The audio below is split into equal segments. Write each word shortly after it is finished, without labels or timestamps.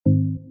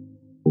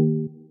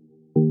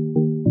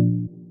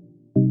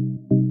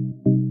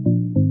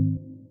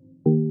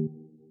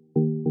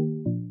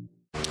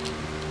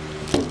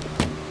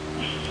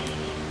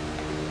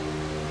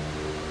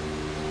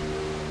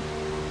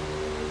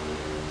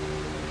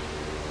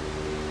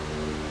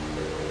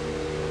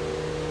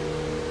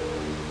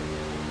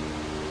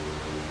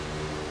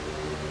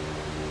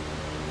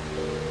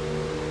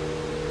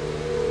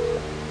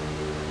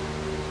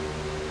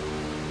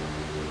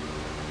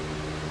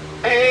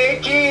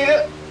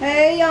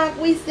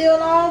we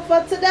still on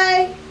for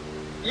today?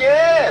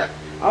 Yeah.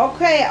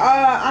 Okay,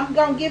 I'm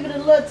gonna give it a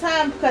little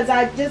time because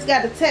I just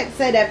got a text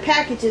say that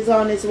package is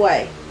on its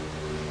way.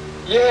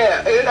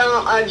 Yeah,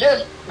 I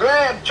just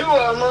grabbed 2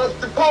 of them on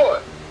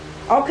support.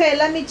 Okay,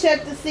 let me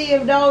check to see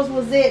if those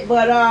was it,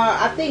 but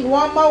I think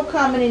one more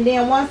coming, and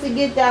then once it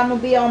get there, I'm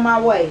gonna be on my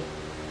way.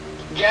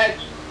 Gotcha.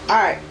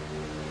 Alright.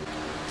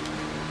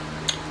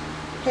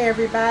 Hey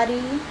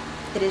everybody,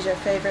 it is your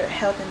favorite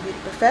health and beauty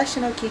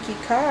professional, KiKi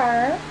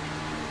Carr,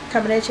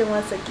 coming at you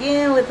once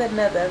again with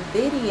another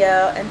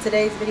video. And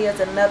today's video is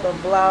another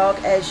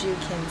vlog, as you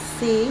can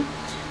see.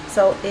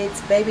 So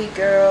it's baby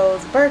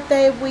girl's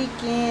birthday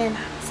weekend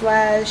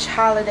slash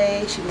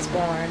holiday. She was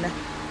born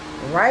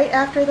right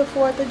after the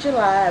 4th of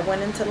July. I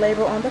went into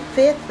labor on the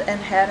 5th and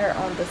had her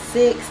on the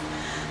 6th.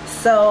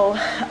 So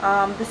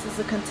this is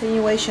a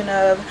continuation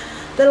of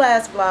the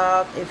last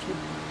vlog. If you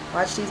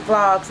watch these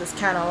vlogs, it's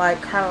kind of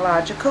like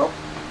chronological.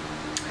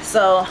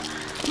 So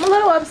I'm a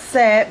little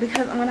upset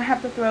because I'm gonna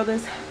have to throw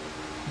this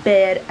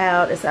bed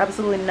out. It's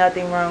absolutely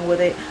nothing wrong with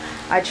it.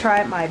 I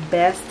tried my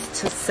best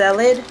to sell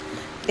it.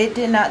 It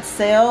did not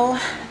sell,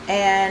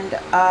 and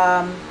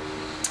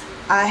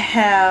I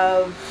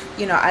have,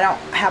 you know, I don't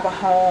have a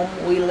home.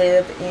 We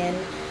live in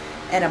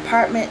an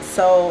apartment,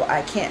 so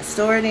I can't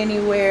store it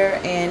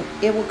anywhere, and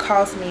it would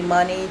cost me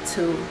money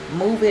to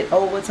move it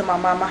over to my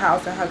mama's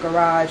house in her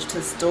garage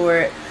to store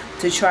it,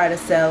 to try to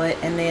sell it.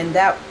 And then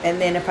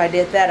if I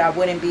did that, I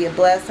wouldn't be a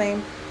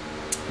blessing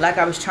like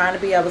I was trying to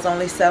be. I was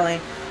only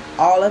selling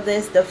all of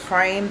this, the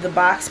frame, the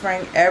box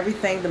spring,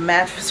 everything, the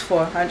mattress,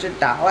 for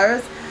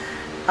 $100.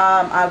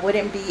 I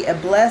wouldn't be a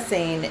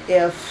blessing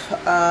if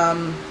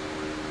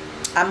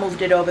I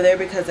moved it over there,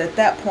 because at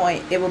that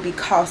point it would be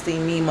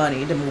costing me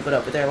money to move it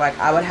over there. Like,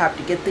 I would have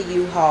to get the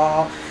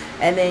U-Haul,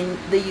 and then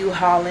the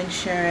U-Haul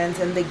insurance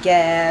and the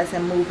gas,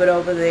 and move it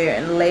over there,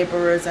 and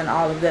laborers and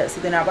all of that.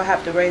 So then I would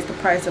have to raise the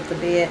price of the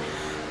bed,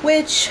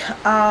 which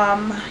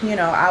you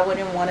know, I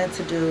wouldn't want it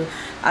to do.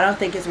 I don't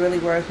think it's really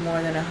worth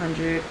more than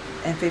 $150,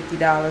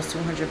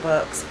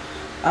 $200.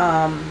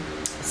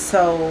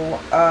 So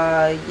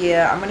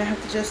yeah, I'm gonna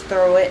have to just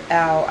throw it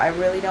out. I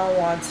really don't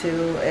want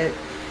to.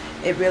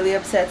 It really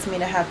upsets me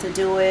to have to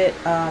do it,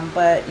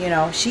 but you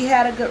know, she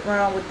had a good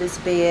run with this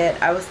bed.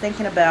 I was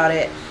thinking about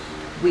it.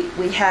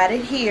 We had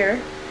it here.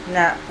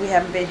 We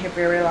haven't been here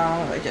very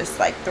long, just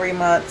like 3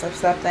 months or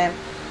something.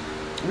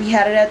 We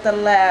had it at the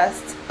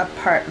last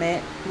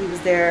apartment. We was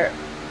there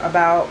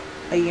about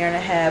a year and a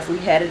half. We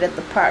had it at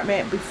the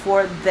apartment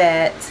before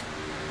that.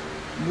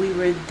 We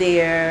were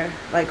there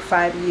like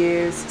 5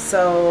 years.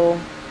 So,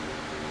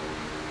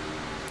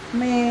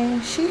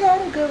 man, she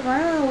had a good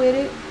run with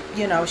it.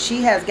 You know,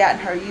 she has gotten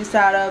her use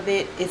out of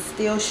it. It's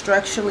still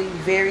structurally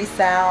very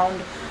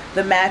sound.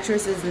 The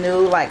mattress is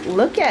new. Like,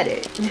 look at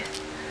it.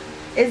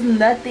 It's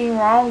nothing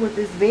wrong with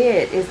this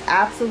bed. It's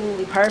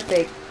absolutely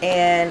perfect.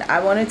 And I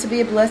wanted to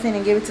be a blessing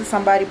and give it to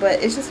somebody,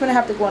 but it's just gonna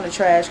have to go in the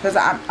trash because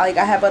I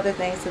have other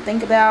things to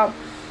think about,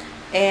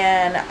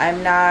 and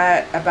I'm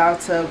not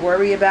about to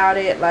worry about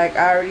it. Like,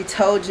 I already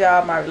told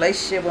y'all, my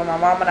relationship with my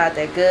mama not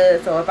that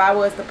good. So if I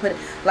was to put it,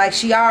 like,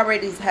 she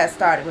already has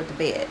started with the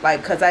bed,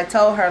 like, because I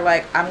told her,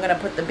 like, I'm gonna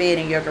put the bed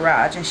in your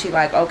garage, and she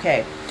like,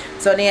 okay.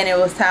 So then it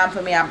was time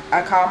for me.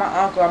 I called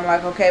my uncle. I'm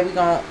like, okay, we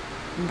gonna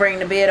bring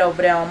the bed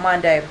over there on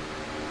Monday.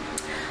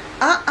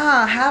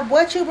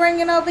 What you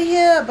bringing over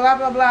here? Blah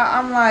blah blah.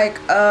 I'm like,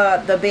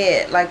 the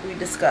bed, like we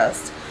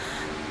discussed.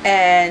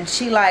 And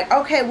she like,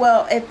 okay,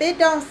 well, if it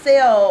don't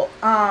sell,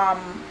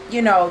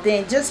 you know,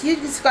 then you're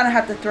just gonna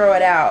have to throw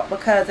it out,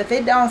 because if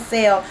it don't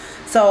sell,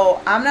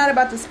 so I'm not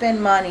about to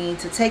spend money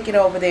to take it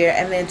over there,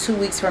 and then 2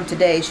 weeks from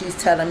today she's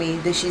telling me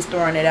that she's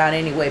throwing it out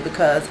anyway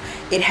because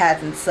it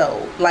hasn't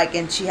sold. Like,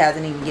 and she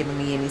hasn't even given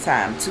me any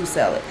time to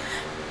sell it.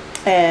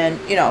 And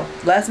you know,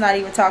 let's not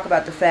even talk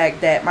about the fact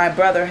that my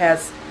brother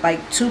has like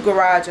 2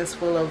 garages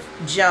full of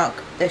junk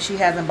that she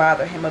hasn't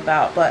bothered him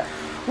about. But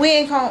we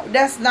ain't gonna,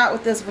 that's not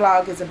what this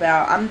vlog is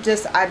about. I've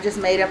just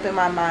made up in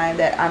my mind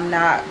that I'm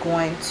not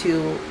going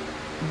to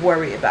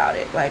worry about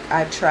it. Like,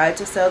 I tried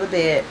to sell the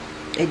bed,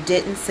 it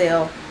didn't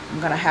sell. I'm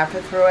gonna have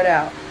to throw it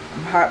out.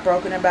 I'm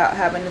heartbroken about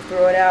having to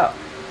throw it out,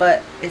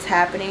 but it's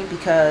happening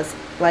because,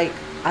 like,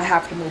 I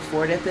have to move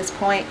forward at this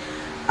point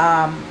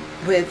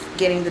with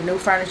getting the new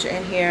furniture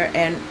in here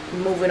and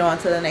moving on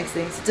to the next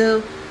things to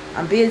do.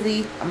 I'm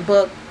busy, I'm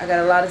booked, I got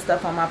a lot of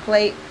stuff on my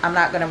plate. I'm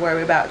not going to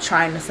worry about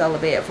trying to sell a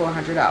bed for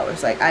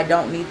 $100. Like, I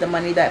don't need the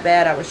money that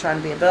bad. I was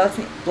trying to be a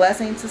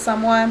blessing to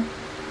someone.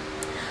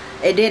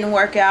 It didn't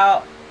work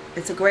out.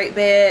 It's a great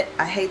bed.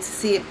 I hate to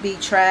see it be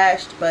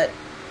trashed, but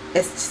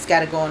it's just got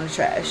to go in the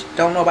trash.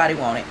 Don't nobody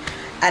want it.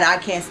 And I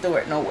can't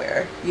store it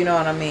nowhere, you know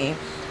what I mean?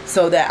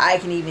 So that I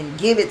can even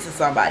give it to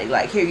somebody.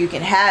 Like, here, you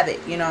can have it,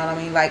 you know what I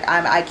mean? Like,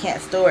 I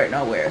can't store it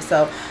nowhere.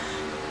 So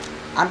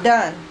I'm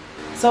done.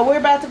 So we're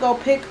about to go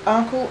pick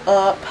Uncle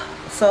up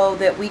so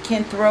that we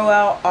can throw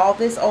out all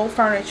this old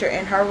furniture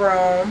in her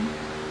room.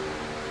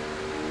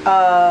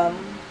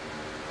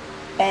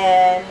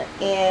 And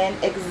in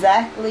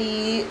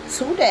exactly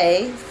 2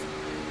 days,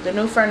 the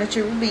new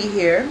furniture will be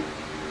here.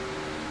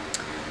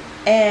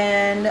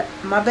 And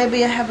my baby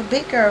will have a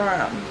big girl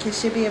around because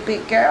she'll be a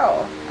big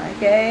girl,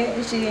 okay?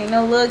 She ain't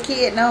no little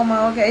kid no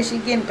more, okay? She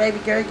getting, baby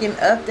girl getting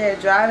up there,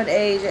 driving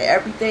age and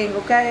everything,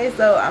 okay?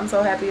 So I'm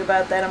so happy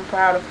about that. I'm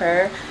proud of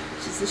her.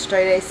 She's a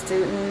straight A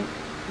student.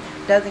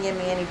 Doesn't give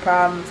me any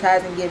problems.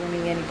 Hasn't given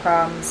me any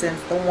problems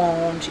since the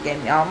womb. She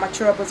gave me all my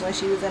troubles when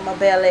she was in my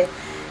belly.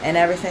 And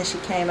ever since she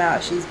came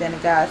out, she's been a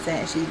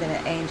godsend. She's been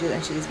an angel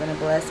and she's been a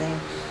blessing.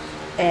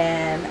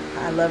 And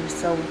I love her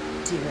so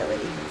dearly.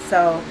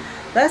 So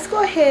let's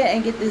go ahead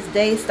and get this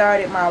day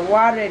started. My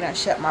water, they done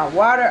shut my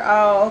water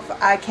off.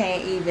 I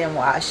can't even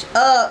wash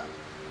up.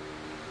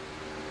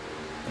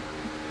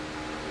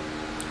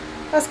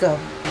 Let's go.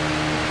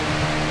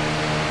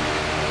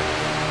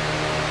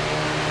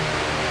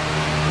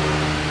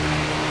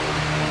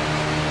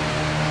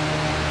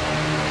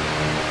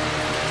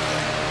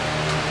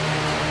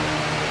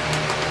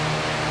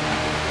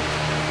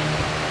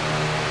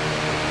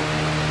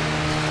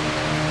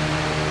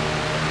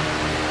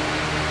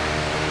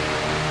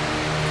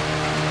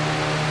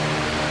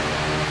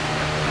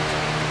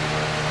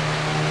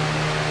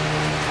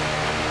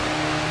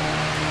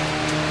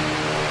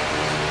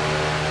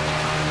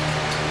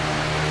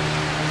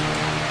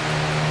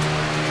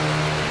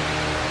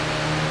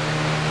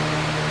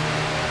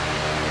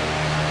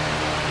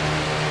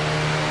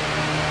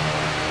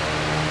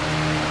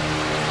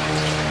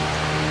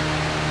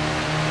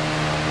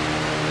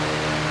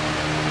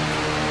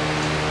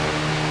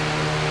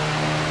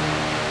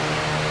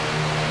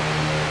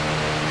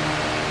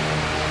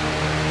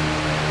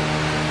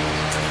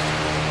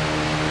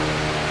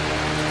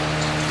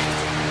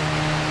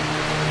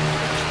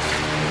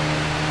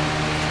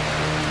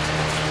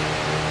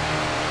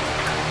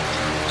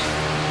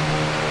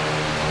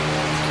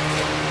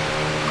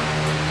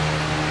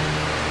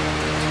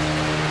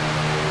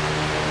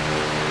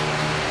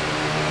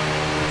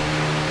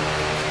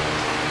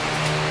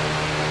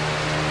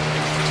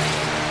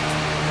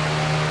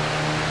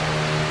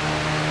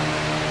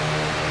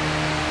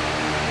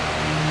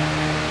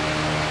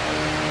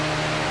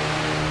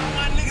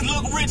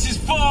 Rich as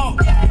fuck.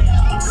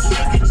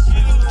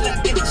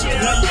 Look at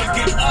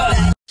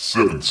you.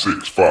 7,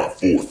 6, 5,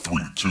 4, 3,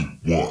 2, 1.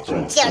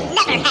 You'll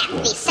never have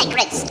the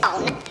sacred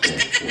stone.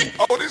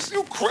 Oh, this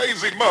you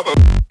crazy mother.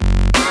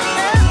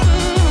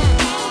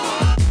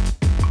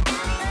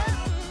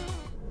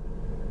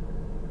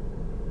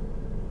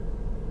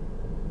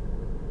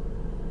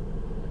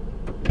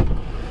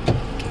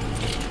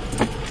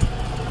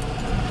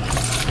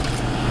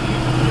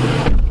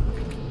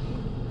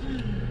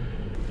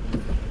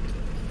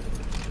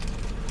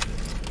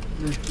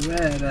 Let's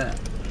ride out.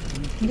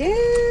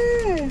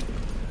 Yeah.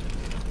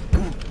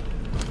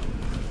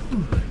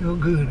 So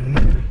good in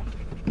here.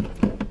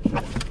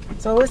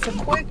 So it's a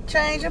quick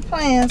change of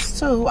plans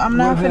too. I'm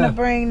not gonna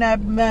bring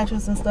that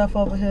mattress and stuff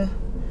over here.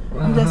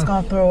 I'm just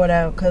gonna throw it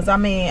out because I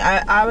mean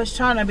I was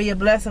trying to be a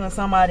blessing to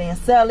somebody and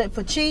sell it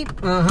for cheap.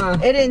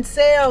 It didn't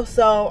sell,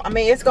 so I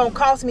mean it's gonna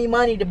cost me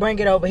money to bring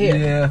it over here.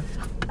 Yeah.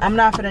 I'm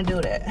not gonna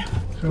do that.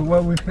 So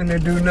what we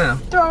finna do now?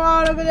 Throw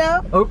all of it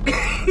out.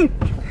 Okay.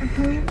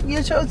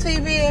 Get your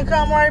TV and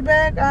come right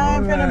back. I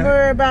ain't finna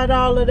worry about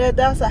all of that.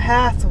 That's a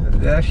hassle.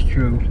 That's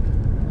true.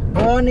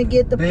 Going to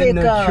get the Then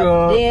the pickup,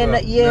 truck,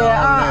 then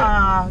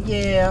yeah,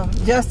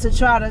 just to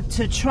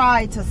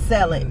try to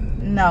sell it.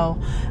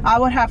 No, I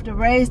would have to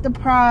raise the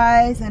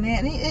price, and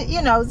then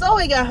you know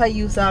Zoe got her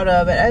use out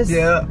of it.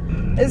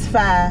 It's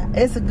fine.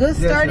 It's a good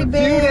sturdy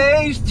bed. Few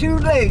days too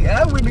late.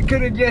 I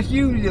could have just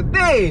used the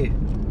bed.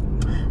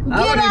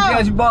 I would have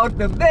just bought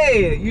the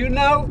bed, you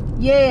know.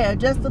 Yeah,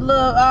 just a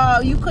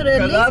little. You could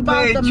have at least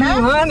bought the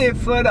 $200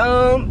 mattress. for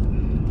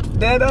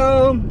that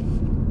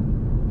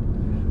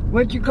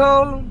what you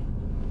call them?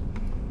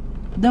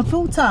 The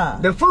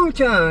futon. The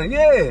futon,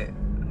 yeah.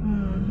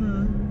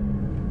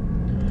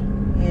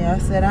 Yeah, I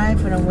said I ain't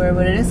finna worry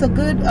with it. It's a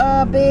good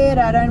bed.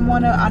 I didn't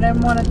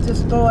wanna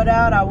just throw it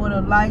out. I would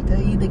have liked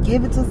to either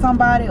give it to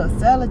somebody or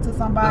sell it to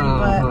somebody,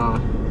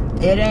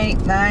 but it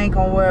ain't. I ain't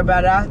gonna worry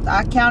about it.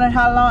 I counted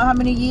how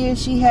many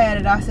years she had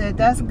it. I said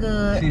that's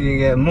good. She didn't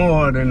get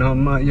more than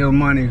your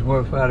money's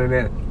worth out of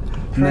that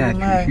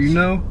mattress, you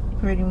know.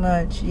 Pretty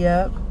much,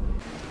 yep.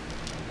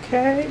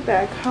 Okay,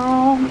 back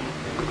home.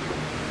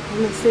 Let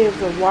me see if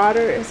the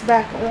water is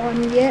back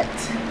on yet.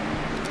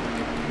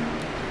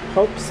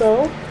 Hope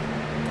so.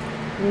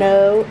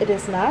 No, it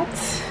is not.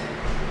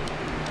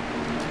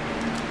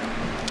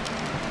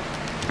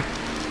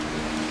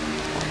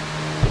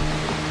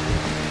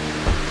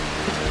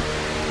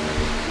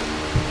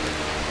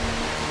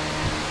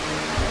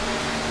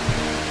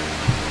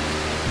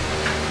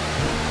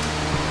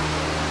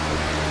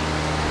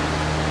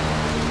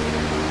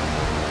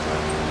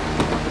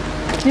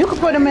 You can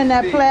put them in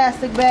that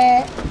plastic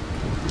bag.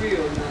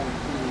 Real nice.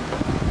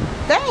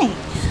 Thanks.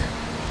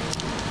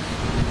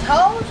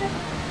 Told you.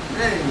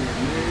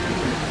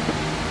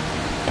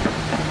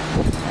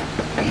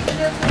 Even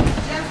if it's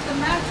just a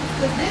mattress,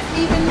 because this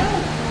even new.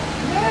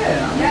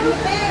 Yeah,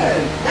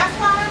 Everything. That's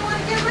why I want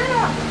to get rid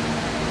of it.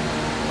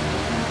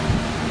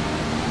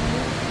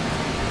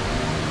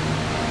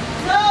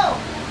 So,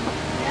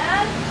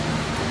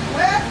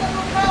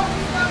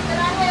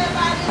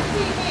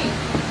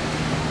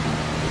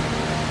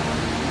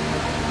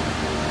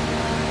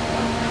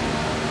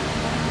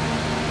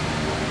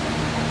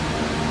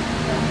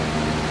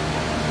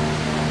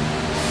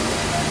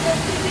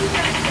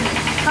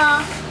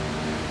 Huh?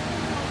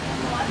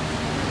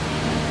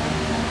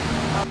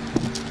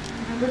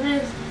 Remember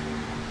this?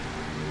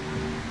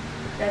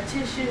 That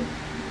tissue.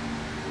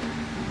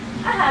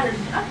 I had a.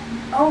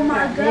 Oh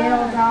my god.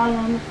 Nails all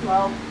on the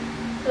floor.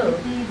 Look.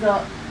 Pick these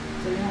up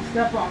so you don't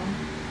step on them.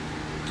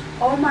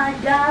 Oh my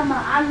god,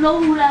 I know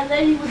who that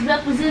lady was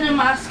representing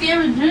my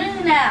scary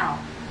dream now.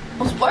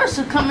 Those words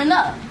are coming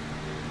up.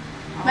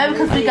 Maybe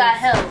because we got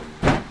help.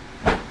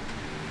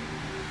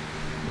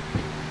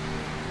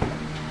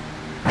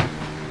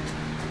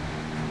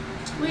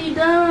 We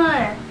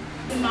done.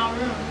 In my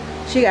room.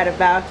 She got a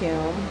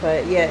vacuum,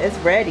 but yeah, it's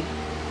ready.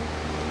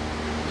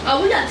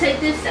 Oh, we gotta take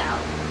this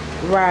out.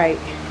 Right.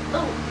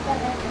 Oh.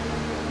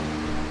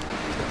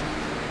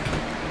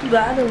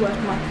 Gotta work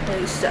my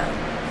place out.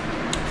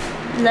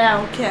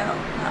 Now count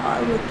how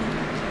I look.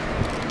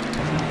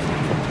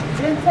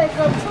 Didn't take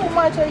up too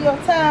much of your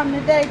time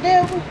today,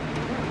 did we?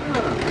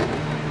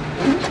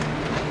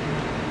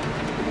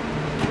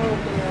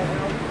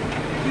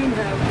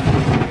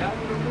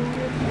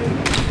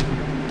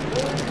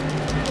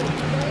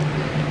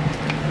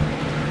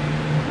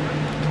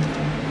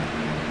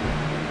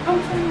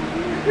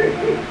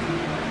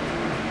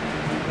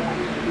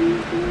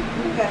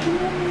 Okay.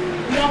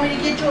 You want me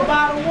to get you a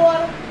bottle of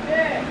water?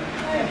 Yeah.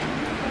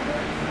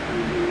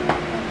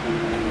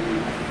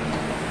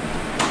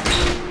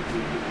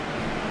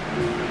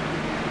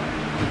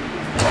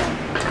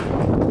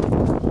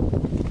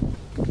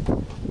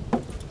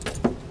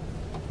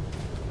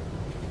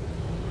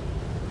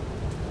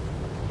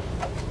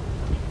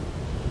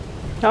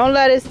 Don't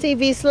let his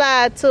TV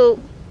slide too.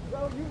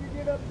 So you can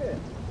get up there.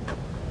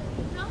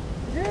 No?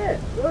 Yeah,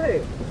 go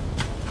ahead.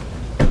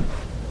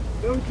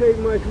 Don't take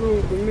much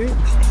room for me.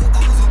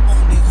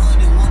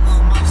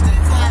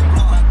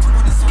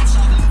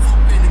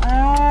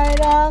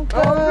 Alright, Uncle.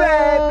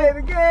 Alright,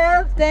 baby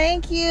girl.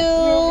 Thank you.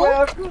 You're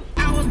welcome.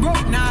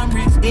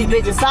 These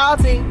bitches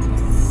salty.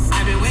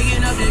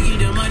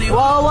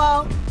 Whoa,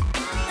 whoa.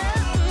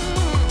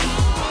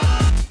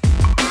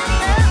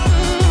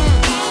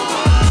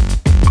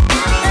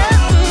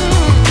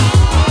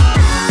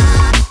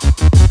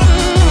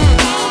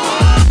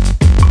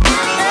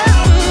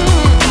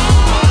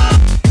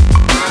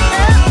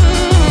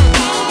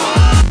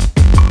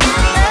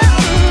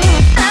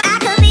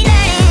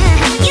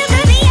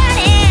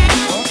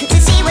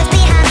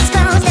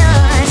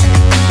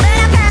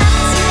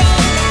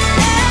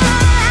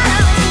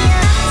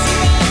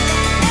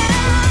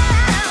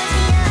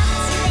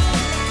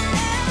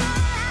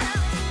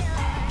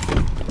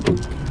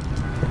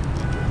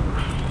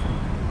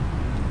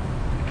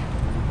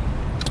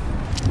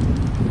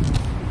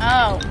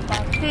 Oh, my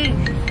teeth.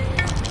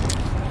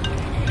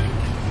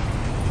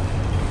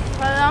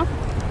 Hello?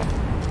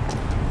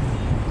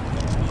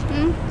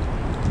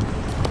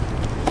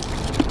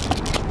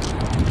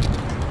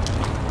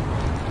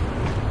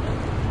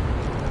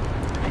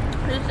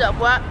 This up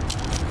what?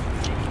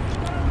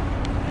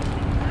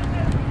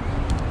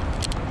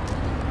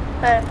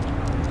 Hey.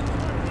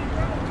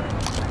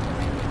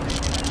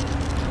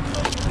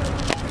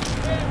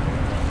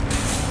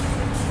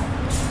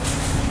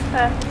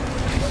 Hey.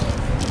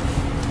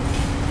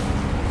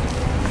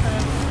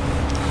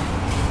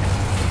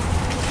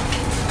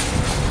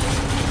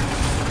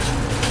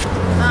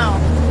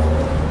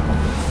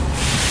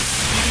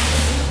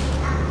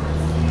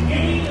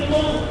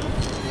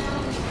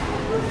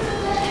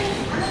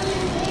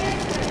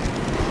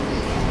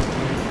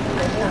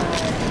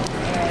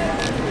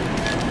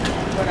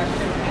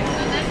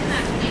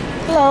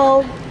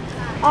 Hello.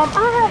 I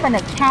have an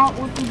account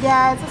with you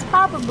guys. It's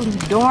probably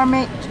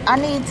dormant. I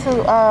need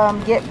to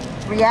get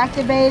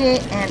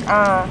reactivated and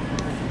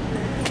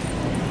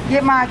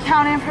get my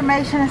account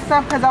information and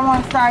stuff because I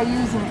want to start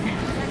using it.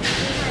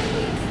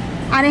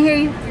 I didn't hear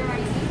you.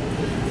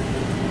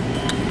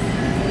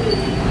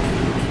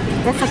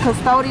 It's a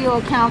custodial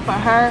account for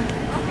her.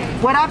 Okay.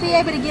 Would I be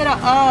able to get a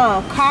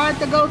card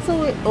to go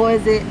to it, or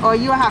is it, or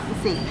you'll have to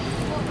see?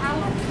 Well, I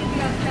will give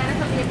you a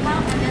status of the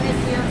account, and then if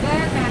you're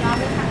good, then I'll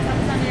just have some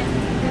send it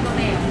through the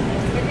mail.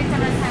 It takes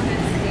around 10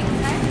 minutes a day,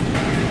 okay?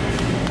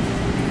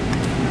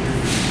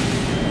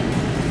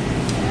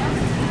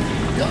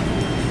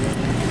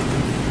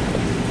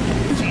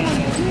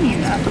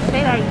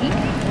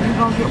 You're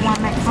gonna get one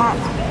next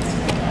month.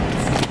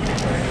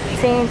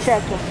 10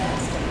 checking.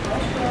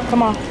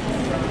 Come on.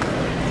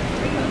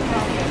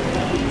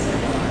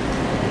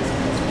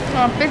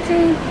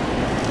 15?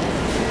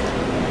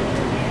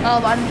 Oh,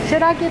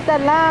 Should I get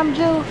that lime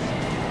juice?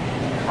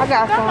 I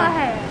got Go some.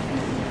 ahead.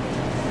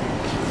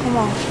 Come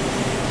on.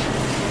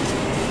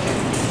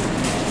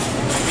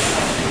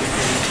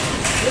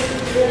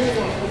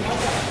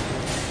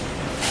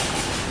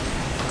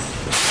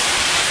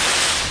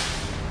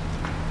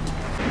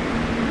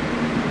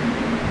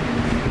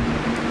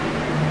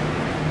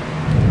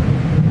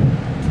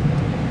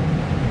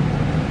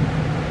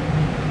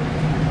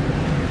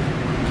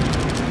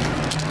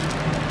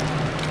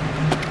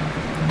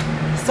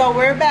 So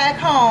we're back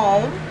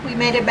home. We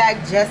made it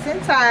back just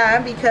in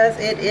time because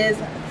it is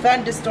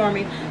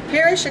thunderstorming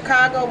Here in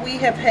Chicago, we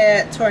have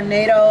had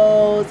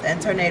tornadoes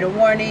and tornado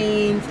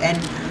warnings and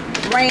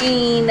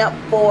rain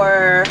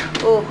for,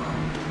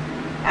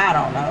 I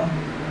don't know,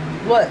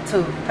 what,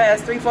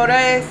 past 3-4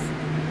 days?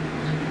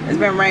 It's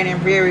been raining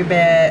very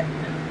bad.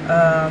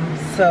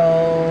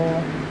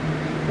 So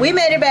we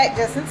made it back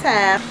just in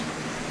time.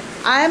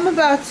 I'm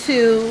about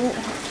to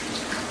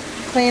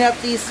clean up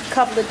these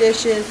couple of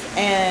dishes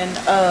and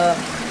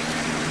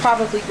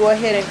probably go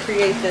ahead and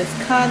create this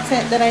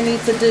content that I need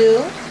to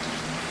do.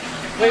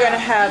 We're gonna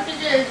have, you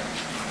should just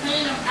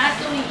clean them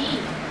after we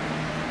eat.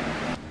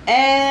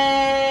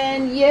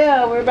 and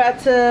yeah, we're about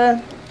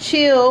to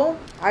chill.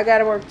 I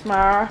gotta work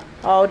tomorrow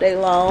all day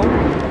long.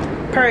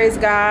 Praise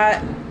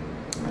God.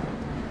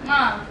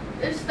 Mom,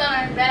 it's still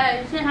ain't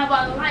bad. You shouldn't have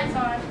all the lights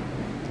on.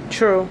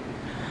 True.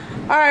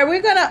 All right,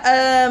 we're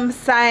gonna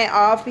sign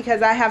off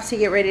because I have to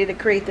get ready to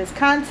create this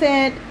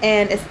content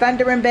and it's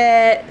thundering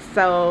bad.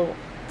 So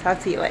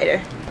talk to you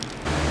later.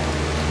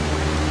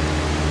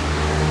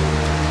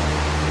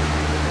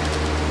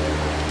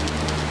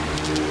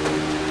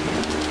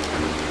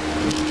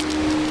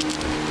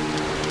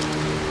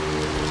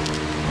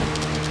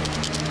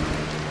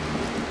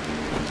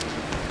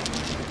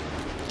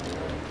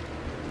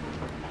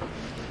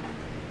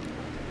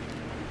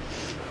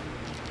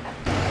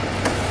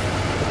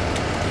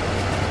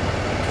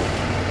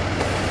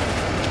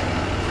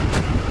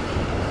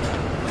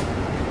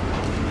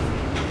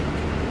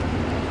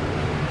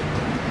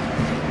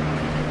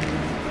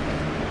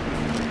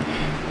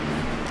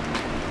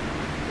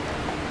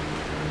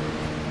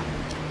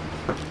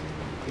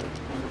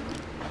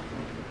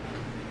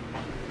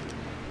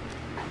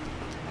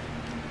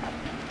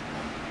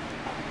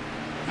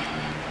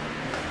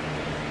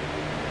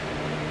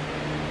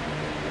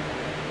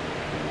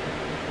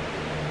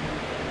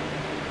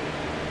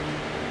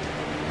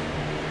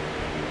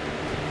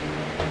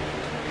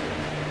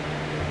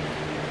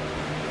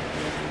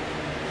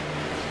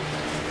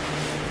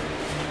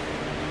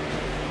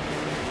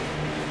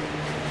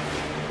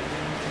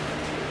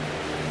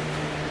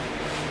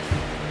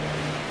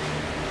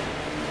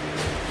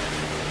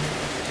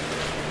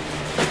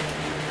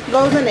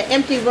 Goes in the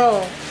empty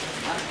room.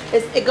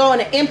 It go in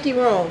the empty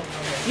room.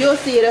 You'll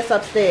see it. It's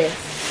upstairs.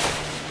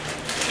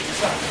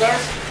 It's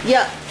upstairs?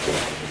 Yep.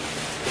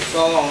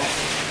 So,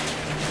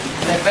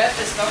 the bed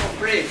is not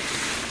complete.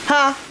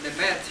 Huh? The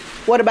bed.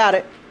 What about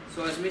it?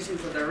 So it's missing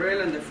for the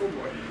rail and the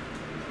footboard.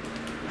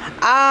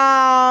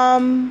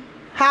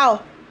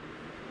 How?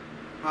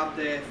 Have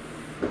the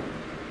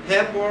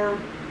headboard,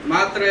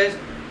 mattress,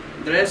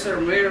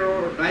 dresser,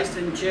 mirror,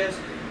 nightstand, chest,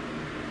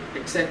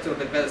 except for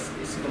the bed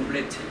is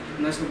complete.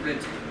 Not complete.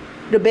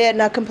 The bed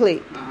not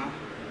complete.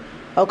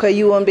 Okay,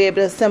 you won't be able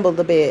to assemble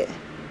the bed.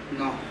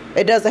 No.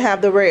 It doesn't have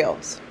the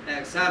rails.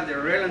 Except the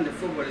rail and the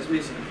footboard is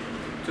missing.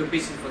 2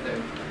 pieces for the.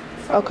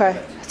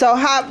 Okay. So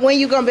when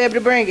you gonna be able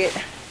to bring it?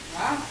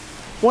 Huh?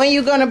 When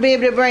you gonna be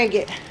able to bring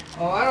it?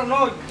 Oh, I don't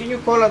know. Can you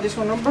call this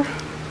one number?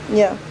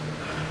 Yeah.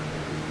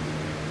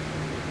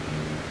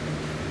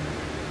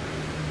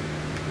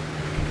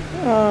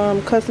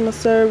 Customer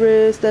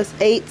service. That's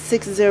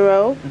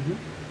 860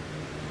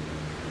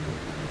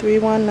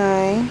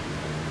 319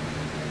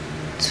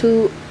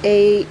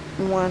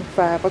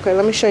 2815. Okay,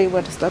 let me show you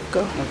where the stuff go.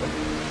 Okay.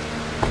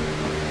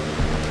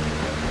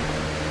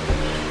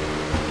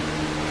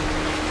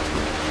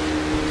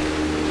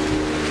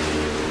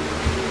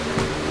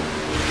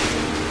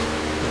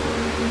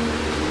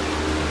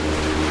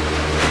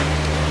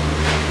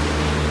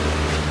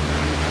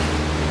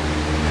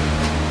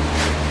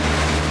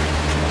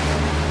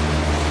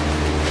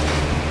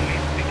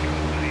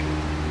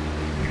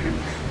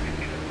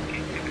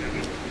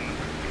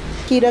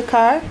 KiKi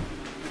Carr.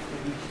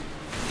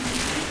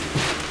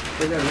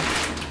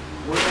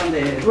 What's on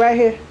the Right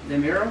here. the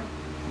mirror?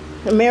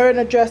 The mirror and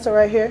the dresser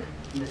right here.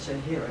 The shed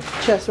here, right?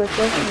 Chest right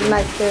there.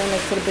 Nice there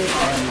next to the bed.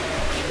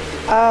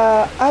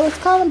 I was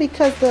calling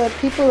because the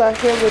people are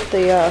here with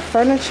the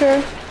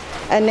furniture,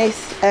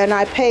 and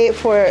I paid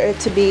for it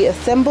to be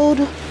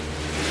assembled,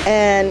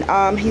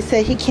 and he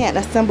said he can't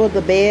assemble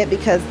the bed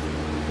because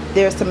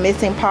there's some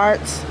missing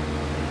parts.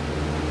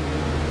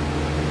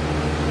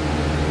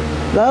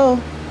 Hello.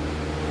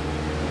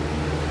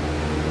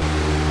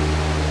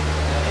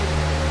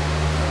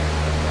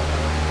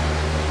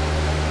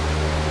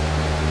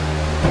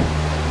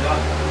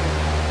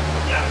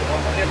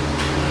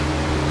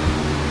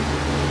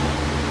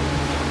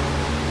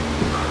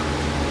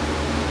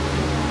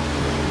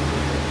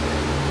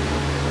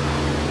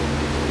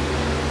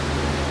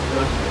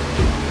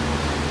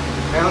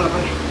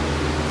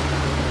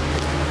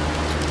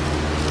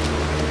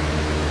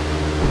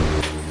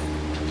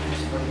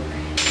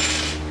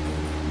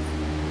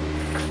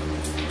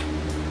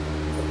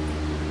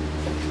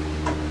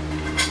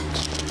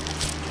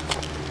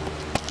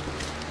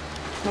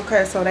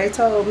 Okay, so they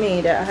told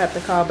me that I have to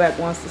call back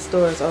once the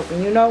store is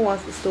open. You know,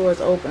 once the store is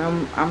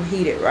open, I'm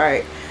heated,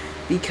 right?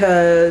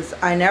 Because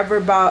I never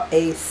bought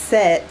a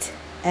set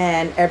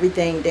and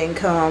everything didn't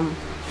come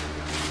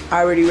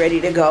already ready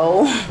to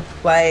go.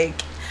 Like,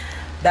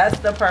 that's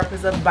the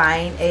purpose of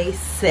buying a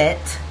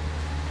set,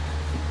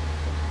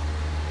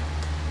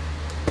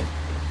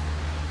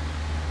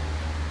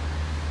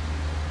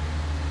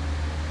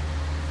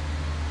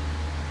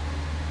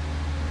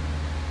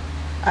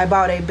 I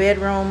bought a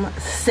bedroom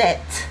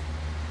set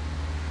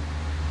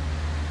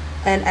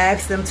and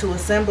asked them to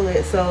assemble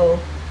it. So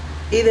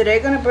either they're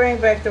gonna bring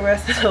back the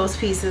rest of those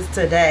pieces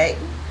today,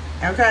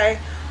 okay,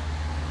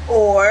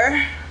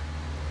 or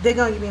they're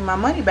gonna give me my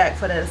money back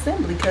for that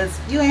assembly, because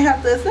you ain't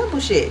have to assemble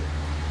shit.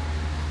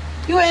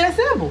 You ain't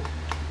assemble.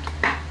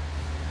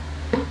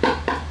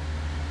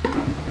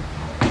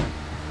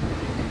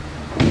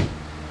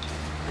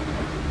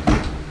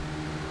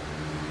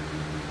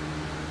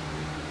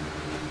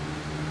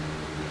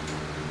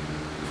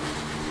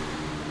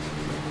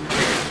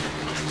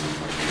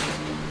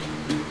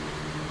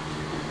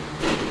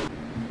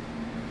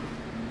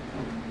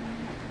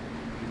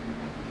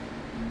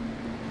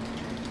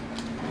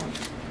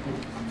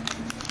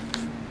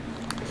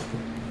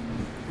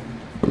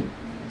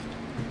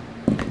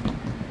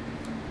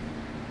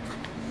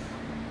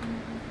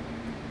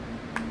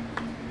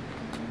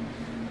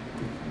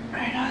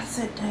 Alright, I'll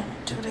sit down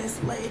and do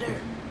this later.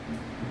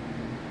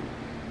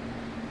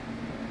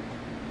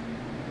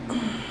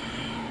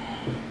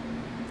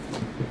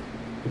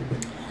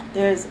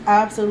 There's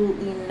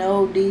absolutely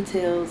no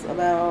details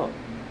about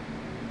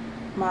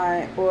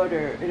my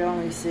order. It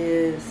only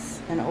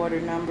says an order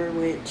number,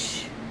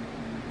 which,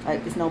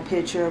 like, there's no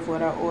picture of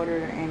what I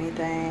ordered or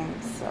anything.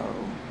 So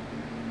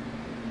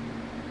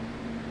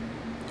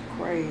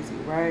crazy,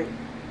 right?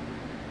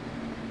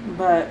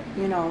 But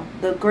you know,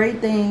 the great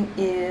thing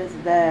is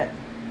that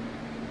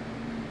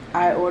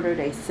I ordered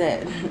a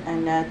set,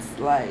 and that's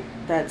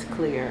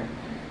clear.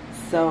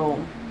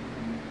 So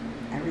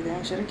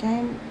everything should have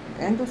came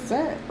in the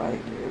set. Like,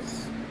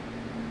 it's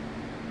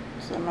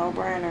a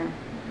no-brainer.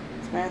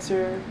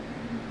 Spencer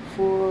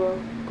full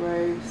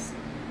gray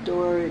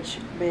storage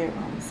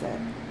bedroom set.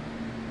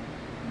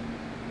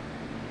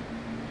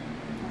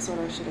 That's what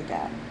I should have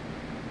got.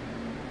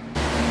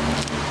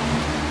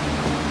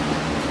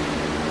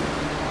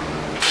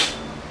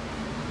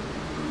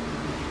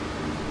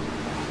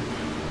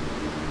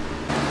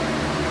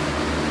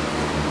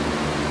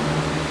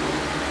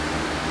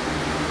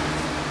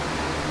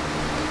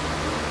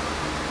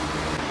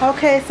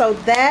 Okay, so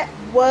that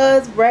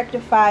was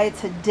rectified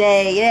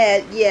today.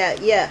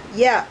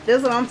 Yeah. This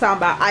is what I'm talking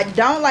about. I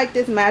don't like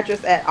this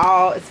mattress at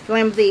all. It's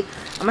flimsy.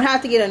 I'm gonna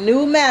have to get a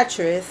new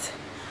mattress.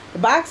 The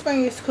box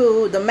spring is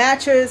cool. The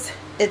mattress,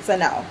 it's a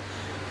no.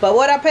 But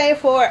what I paid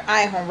for,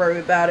 I ain't gonna worry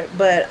about it.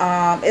 But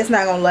it's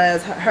not gonna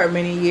last her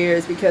many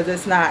years, because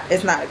it's not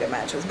a good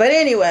mattress. But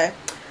anyway,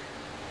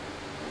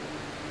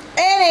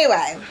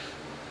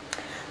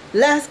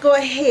 let's go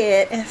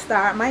ahead and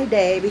start my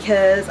day,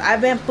 because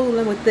I've been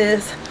fooling with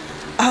this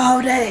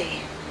all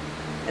day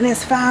and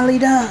it's finally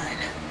done.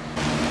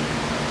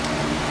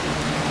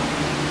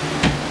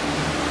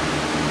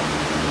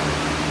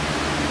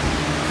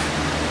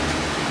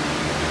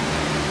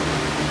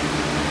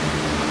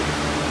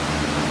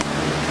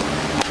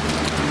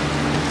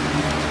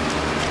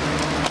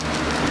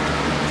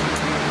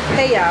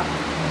 Hey y'all,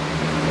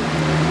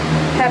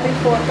 happy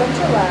 4th of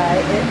July.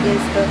 It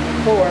is the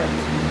 4th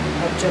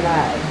of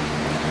July.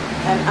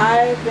 And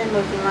I've been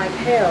looking like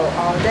hell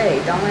all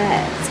day. Don't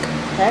ask.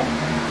 Okay?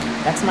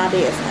 That's my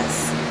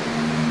business.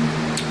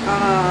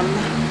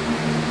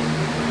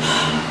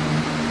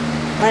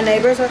 My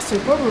neighbors are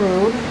super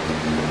rude.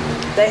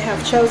 They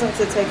have chosen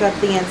to take up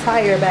the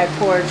entire back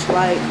porch.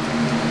 Like,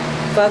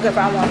 fuck if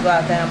I want to go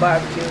out there and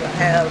barbecue and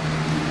have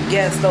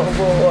guests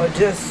over, or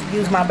just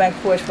use my back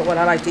porch for what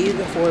I like to use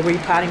it for,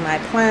 repotting my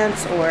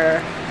plants,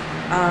 or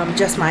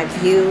just my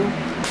view,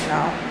 you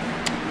know.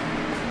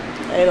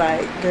 They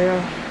like, girl,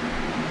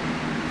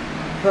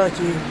 fuck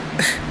you.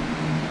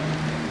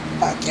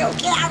 Fuck your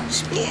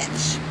couch,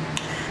 bitch.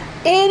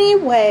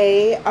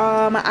 Anyway,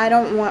 I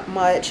don't want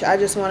much. I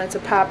just wanted to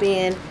pop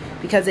in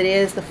because it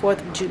is the 4th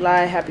of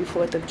July. Happy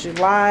 4th of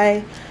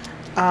July.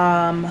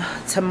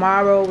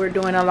 Tomorrow we're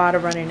doing a lot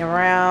of running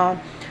around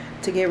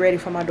to get ready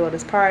for my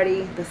daughter's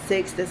party. The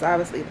 6th is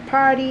obviously the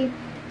party.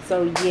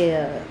 So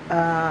yeah,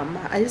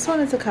 I just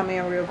wanted to come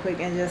in real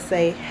quick and just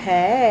say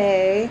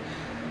hey,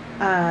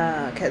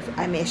 because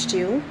I missed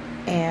you.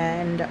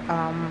 And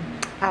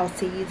I'll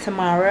see you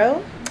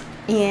tomorrow,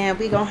 and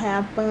we gonna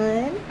have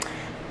fun.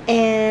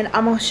 And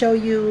I'm gonna show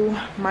you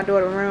my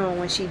daughter's room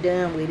when she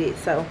done with it.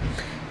 So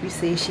you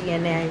see she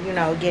in there, you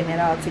know, getting it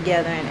all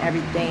together and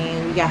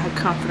everything. We got her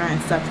comforter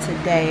and stuff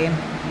today.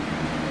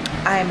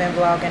 I ain't been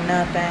vlogging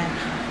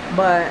nothing,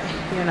 but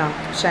you know,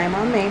 shame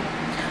on me.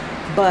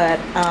 But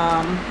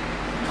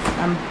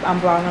I'm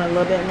vlogging a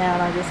little bit now,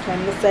 and I just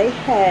came to say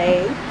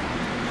hey,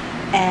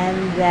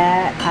 and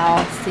that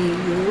I'll see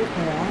you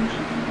on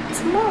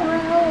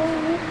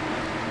tomorrow.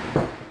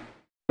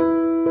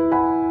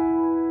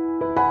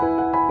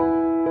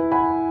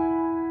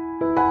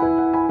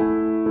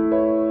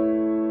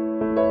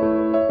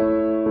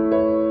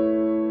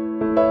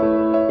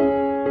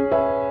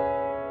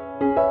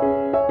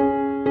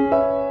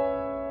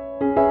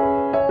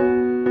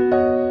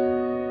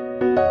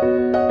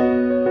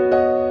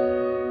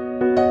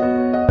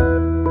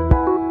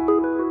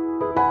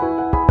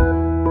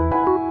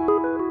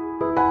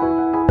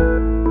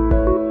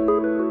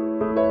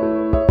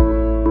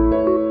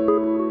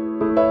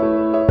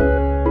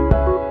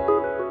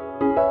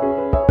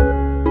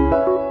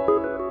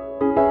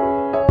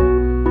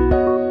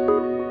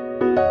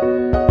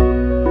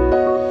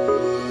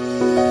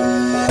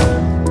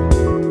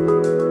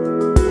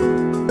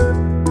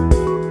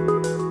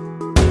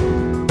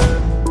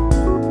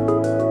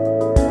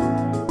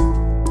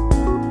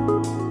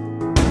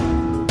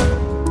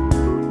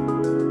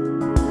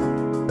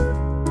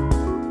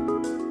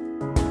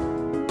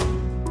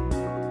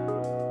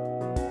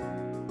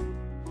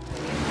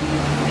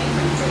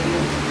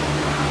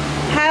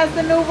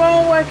 new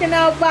room working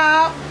out,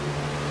 Bob?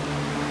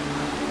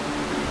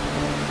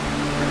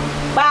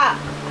 Bob,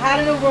 how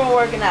the new room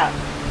working out?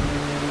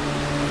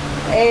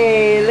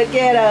 Hey, look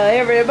at her,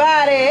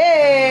 everybody.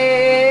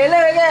 Hey,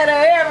 look at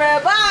her,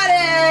 everybody.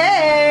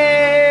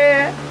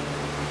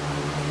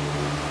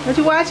 What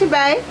you watching,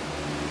 babe?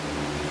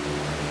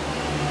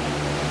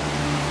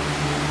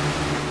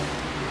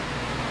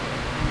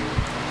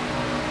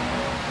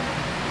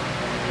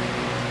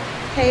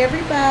 Hey,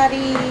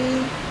 everybody.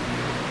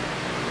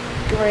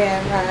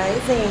 Grand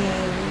Rising.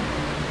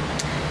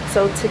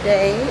 So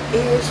today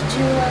is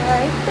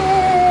July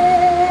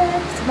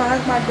 5th.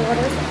 Tomorrow's my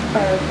daughter's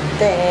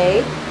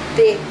birthday.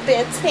 Big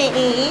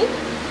 15.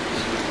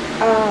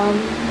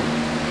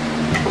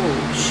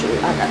 Oh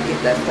shoot, I gotta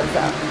get that stuff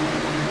out.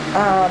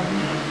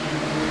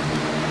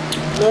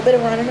 A little bit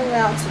of running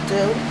around to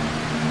do.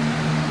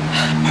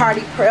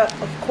 Party prep,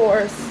 of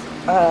course.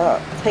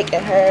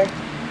 Taking her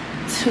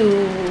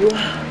to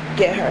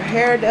get her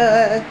hair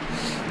done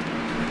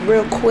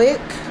real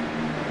quick.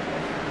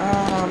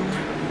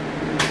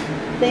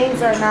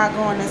 Things are not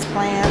going as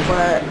planned,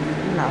 but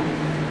you know,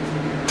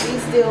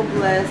 he's still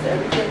blessed.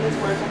 Everything is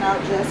working out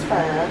just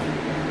fine.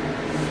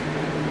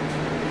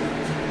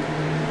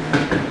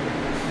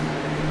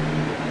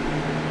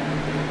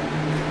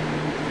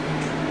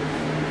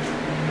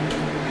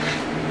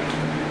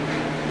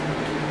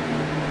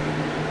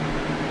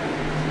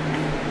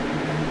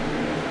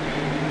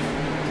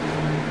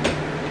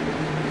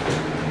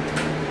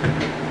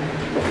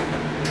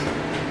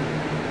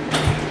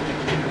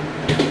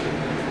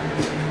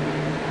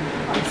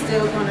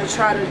 Still gonna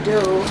try to do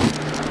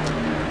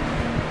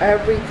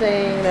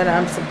everything that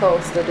I'm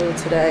supposed to do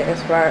today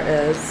as far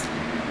as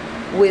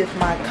with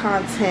my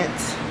content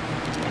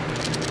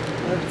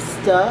and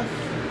stuff.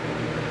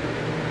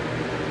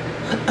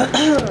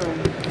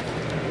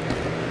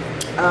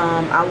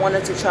 I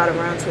wanted to try to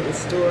run to the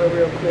store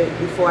real quick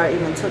before I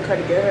even took her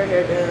to get her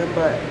hair done,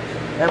 but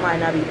that might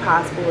not be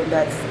possible, and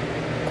that's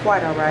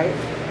quite all right.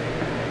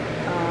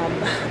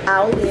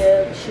 I'll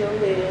live, she'll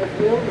live,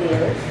 we'll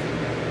live.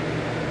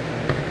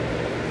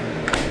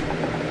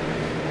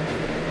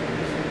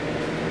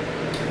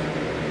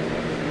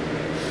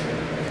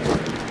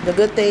 The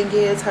good thing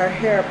is her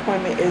hair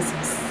appointment is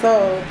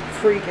so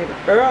freaking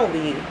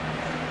early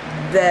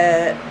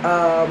that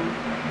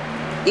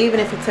even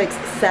if it takes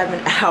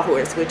 7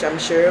 hours, which I'm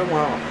sure it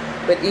won't,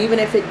 but even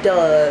if it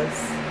does,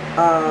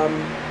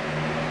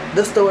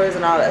 the stores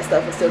and all that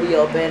stuff will still be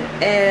open.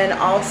 And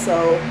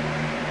also,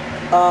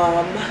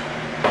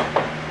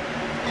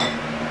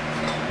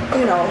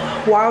 you know,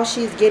 while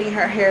she's getting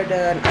her hair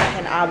done, I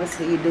can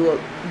obviously do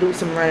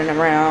some running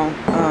around.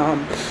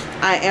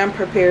 I am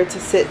prepared to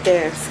sit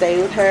there and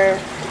stay with her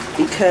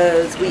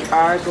because we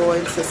are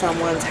going to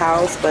someone's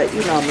house, but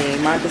you know me,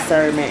 my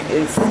discernment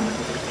is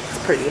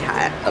pretty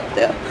high up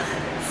there.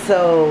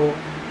 So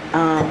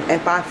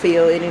if I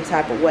feel any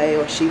type of way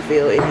or she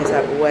feel any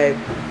type of way,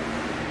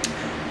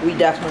 we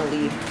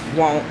definitely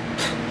won't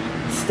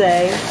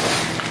stay.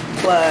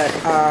 But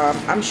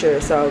I'm sure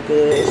it's all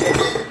good.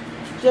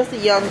 Just a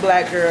young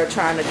black girl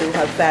trying to do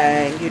her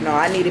thing. You know,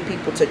 I needed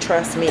people to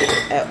trust me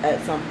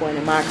at some point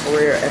in my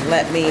career and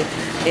let me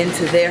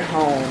into their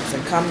homes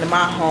and come to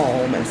my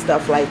home and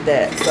stuff like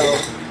that. So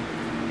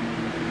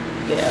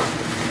yeah,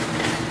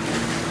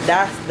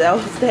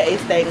 those days,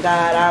 thank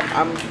God.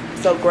 I'm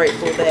so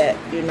grateful that,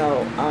 you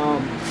know,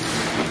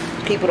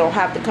 people don't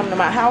have to come to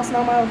my house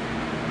no more.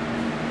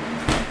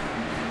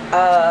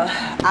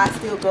 I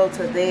still go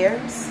to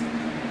theirs,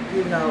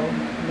 you know,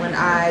 when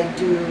I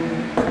do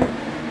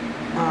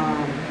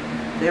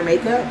their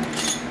makeup,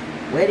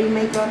 wedding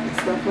makeup and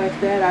stuff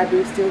like that. I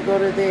do still go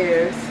to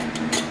theirs,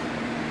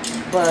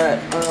 but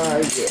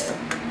yeah,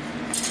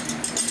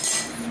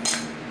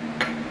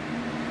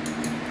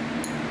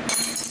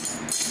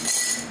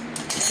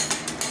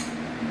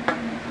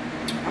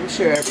 I'm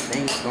sure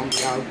everything's gonna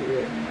be all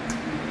good.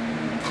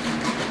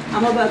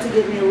 I'm about to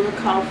get me a little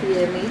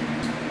coffee in me.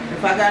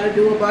 If I gotta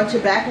do a bunch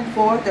of back and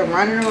forth and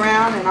running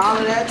around and all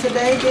of that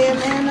today, then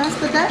man, that's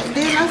the day.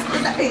 Then that's the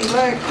day.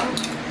 Like,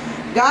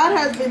 God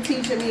has been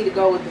teaching me to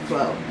go with the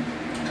flow.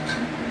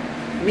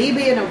 Me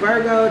being a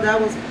Virgo, that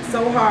was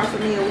so hard for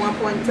me at one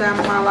point in time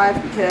in my life,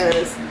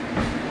 because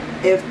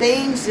if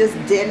things just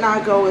did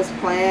not go as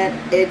planned,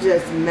 it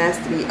just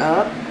messed me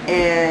up.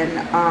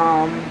 And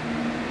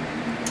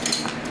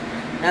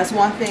that's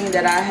one thing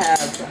that I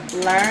have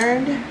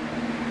learned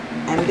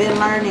and been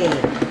learning,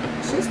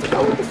 just to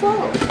go with the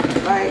flow.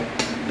 Like,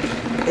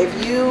 if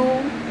you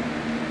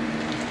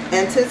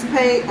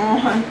anticipate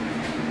on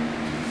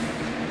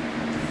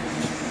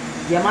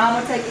your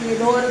mama taking your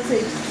daughter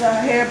to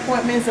hair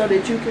appointment so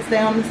that you can stay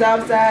on the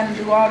south side and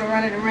do all the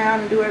running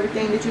around and do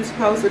everything that you're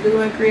supposed to do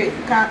and create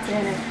the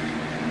content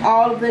and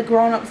all of the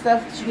grown-up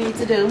stuff that you need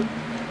to do.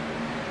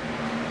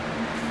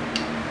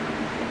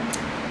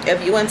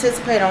 If you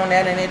anticipate on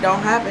that and it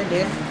don't happen,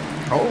 then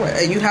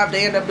and you have to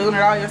end up doing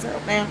it all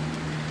yourself, man.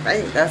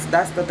 Hey, that's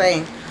the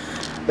thing.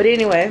 But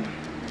anyway,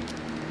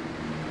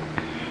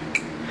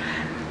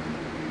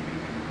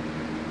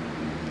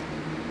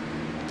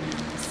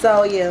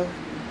 So yeah,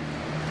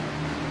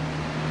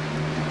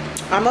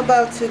 I'm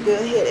about to go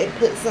ahead and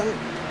put some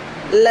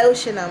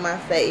lotion on my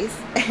face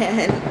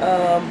and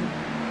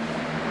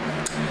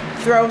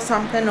throw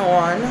something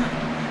on,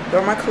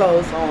 throw my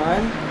clothes on.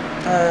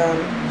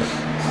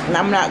 And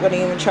I'm not going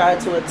to even try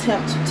to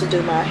attempt to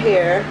do my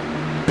hair.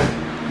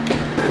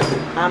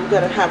 I'm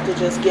going to have to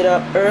just get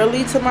up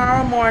early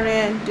tomorrow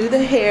morning, do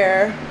the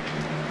hair,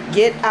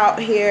 get out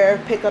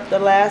here, pick up the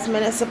last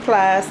minute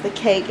supplies, the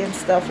cake and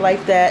stuff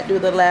like that, do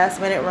the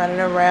last minute running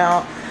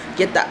around,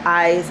 get the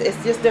ice.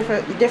 It's just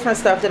different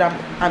stuff that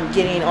I'm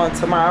getting on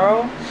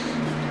tomorrow.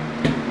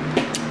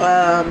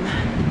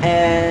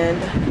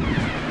 And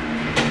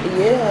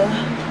yeah,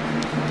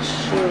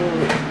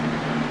 shoot.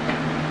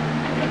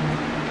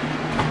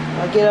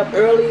 I get up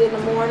early in the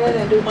morning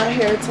and do my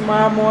hair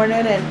tomorrow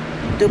morning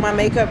and do my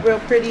makeup real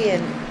pretty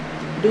and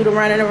do the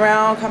running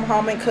around, come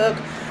home and cook.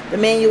 The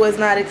menu is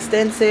not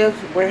extensive.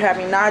 We're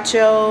having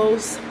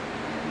nachos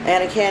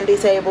and a candy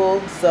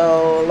table,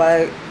 so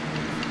like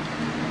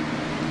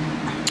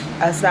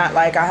it's not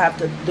like I have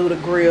to do the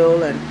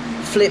grill and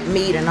flip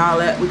meat and all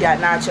that. We got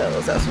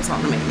nachos, that's what's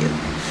on the menu,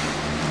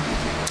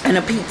 and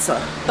a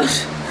pizza.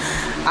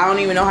 I don't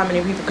even know how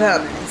many people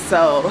coming,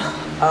 so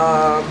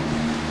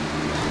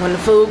when the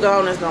food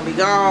gone, it's gonna be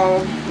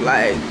gone.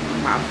 Like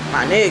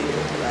my nigga,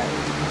 like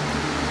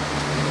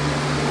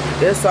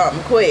it's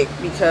something quick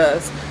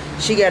because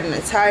she got an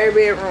entire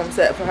bedroom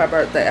set for her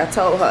birthday. I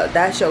told her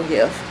that's your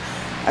gift.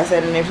 I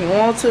said, and if you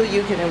want to,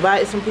 you can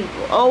invite some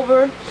people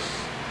over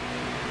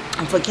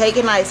for cake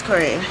and ice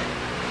cream.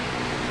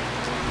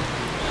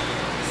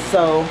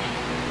 So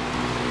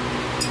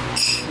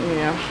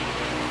yeah.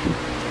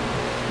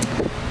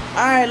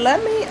 All right,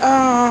 let me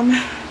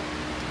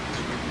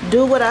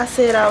do what I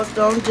said I was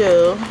gonna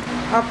do.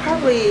 I'll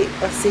probably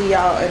see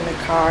y'all in the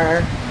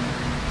car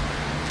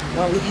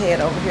when we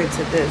head over here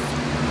to this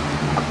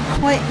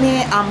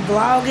appointment. I'm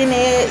vlogging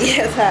it.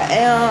 Yes, I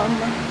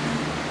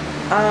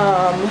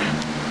am.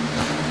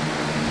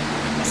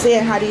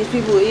 Seeing how these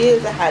people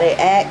is and how they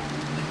act.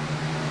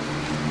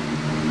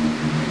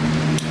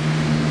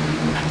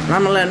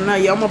 I'm gonna let them know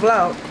you're on my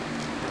vlog.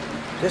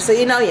 Just so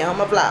you know, you're on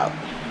my vlog.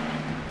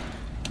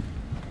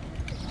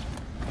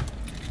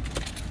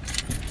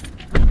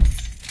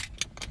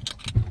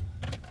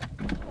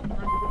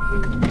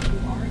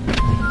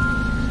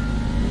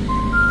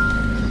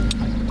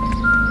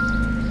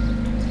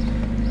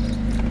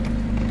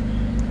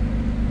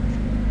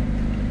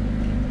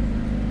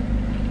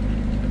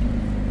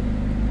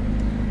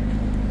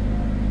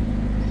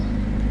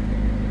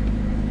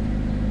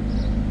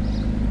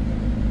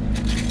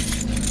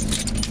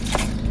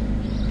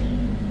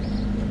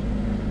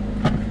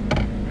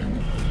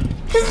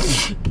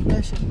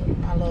 That shit look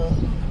my love.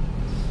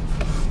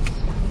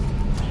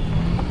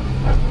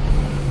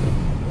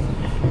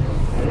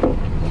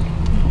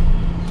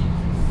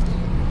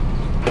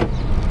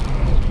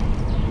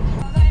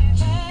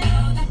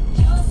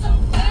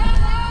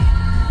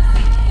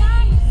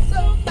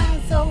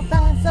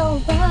 So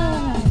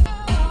fine.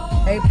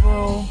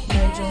 April,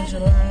 May, June,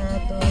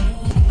 July,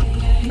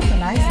 it's a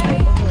nice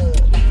neighborhood.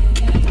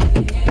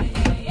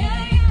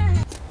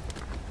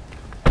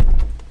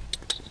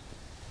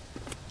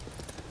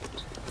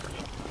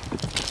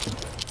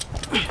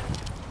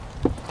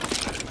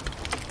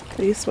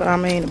 This is what I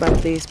mean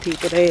about these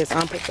people. They is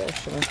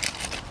unprofessional.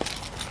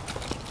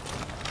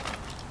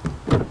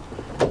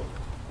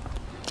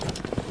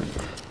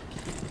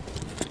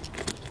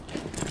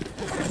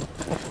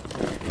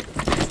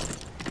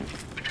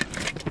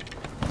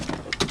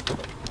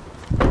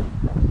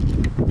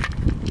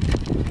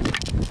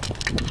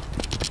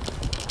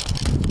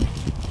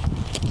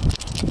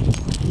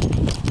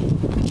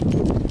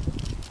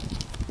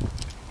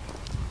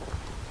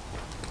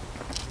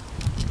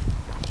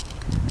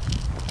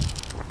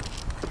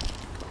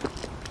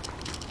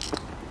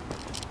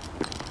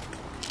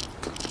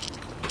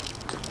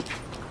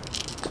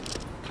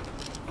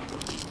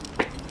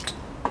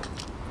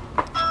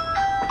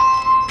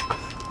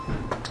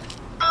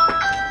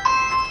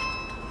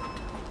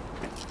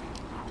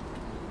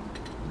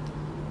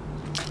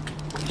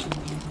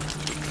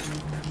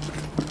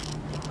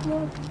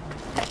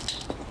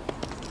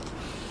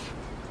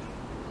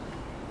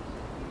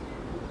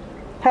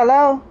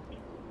 Hello?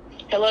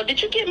 Hello,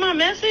 did you get my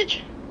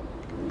message?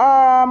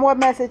 What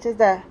message is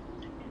that?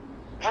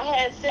 I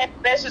had sent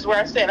a message where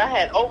I said I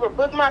had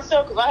overbooked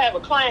myself because I have a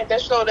client that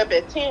showed up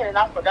at 10 and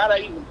I forgot I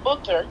even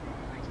booked her.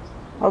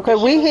 Okay,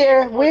 we're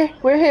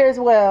here as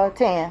well,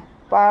 10,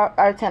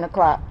 or 10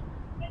 o'clock.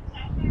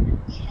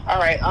 All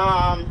right,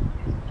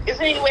 is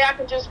there any way I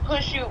can just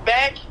push you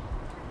back?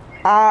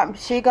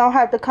 She gonna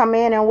have to come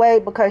in and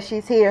wait because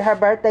she's here. Her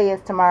birthday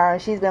is tomorrow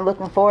and she's been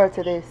looking forward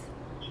to this.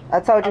 I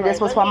told you this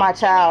was for my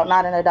child,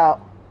 not an adult.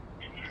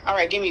 All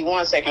right, give me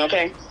 1 second,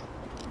 okay?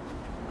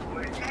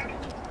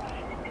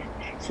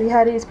 See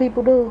how these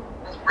people do?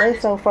 They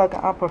so fucking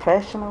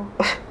unprofessional.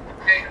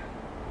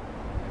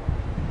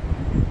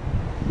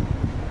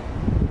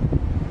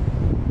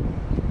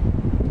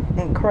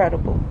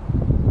 Incredible.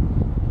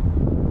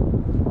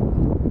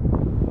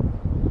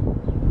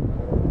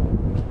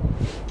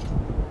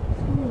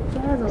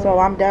 So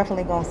I'm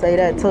definitely gonna say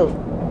that too,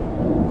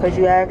 because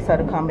you asked her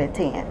to come at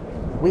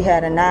 10. We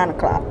had a 9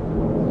 o'clock.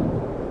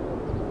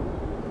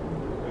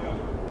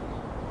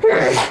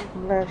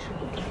 Bless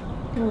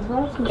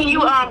you. Can you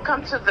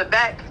come to the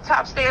back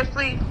top stairs,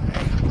 please?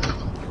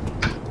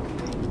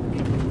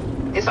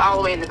 It's all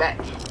the way in the back.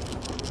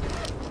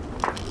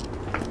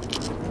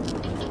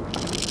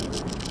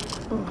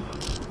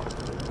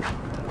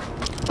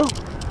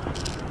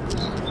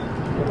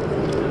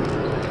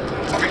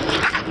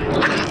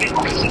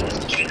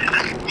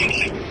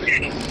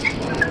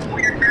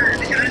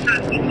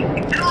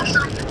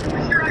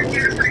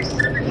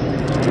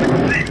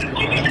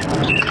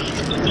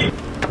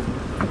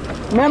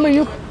 Remember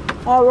you?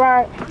 All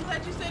right. I'm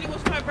glad you said it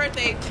was her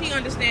birthday. She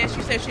understands.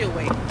 She said she'll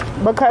wait.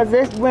 Because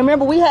this,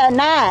 remember we had 9.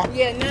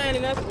 Yeah, 9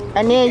 and that's.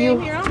 And then you.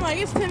 Here, I'm like,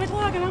 it's 10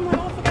 o'clock, and I'm like,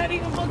 oh, I forgot to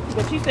even book you.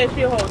 But she said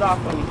she'll hold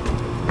off on me.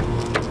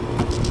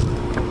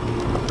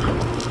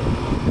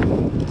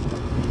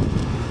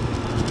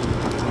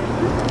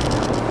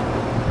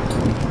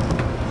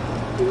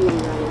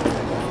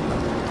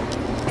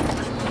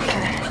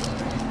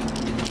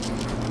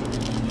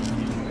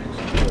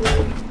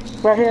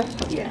 Right here?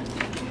 Yeah.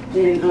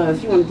 Then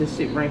if you wanted to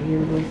sit right here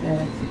real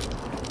fast.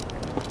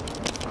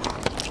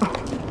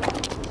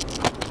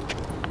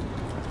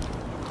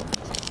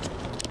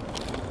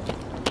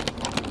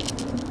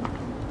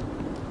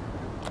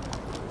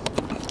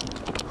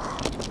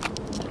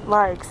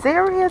 Like,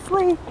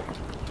 seriously?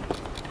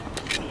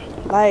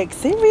 Like,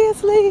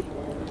 seriously?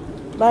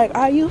 Like,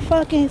 are you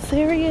fucking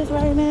serious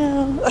right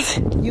now?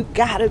 You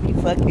gotta be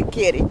fucking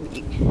kidding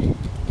me.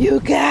 You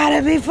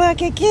gotta be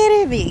fucking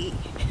kidding me.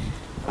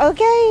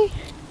 Okay?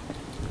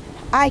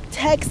 I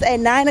text at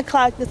 9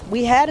 o'clock.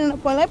 We had an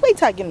appointment. Wait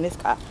till I get in this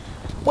car.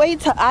 Wait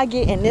till I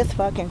get in this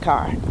fucking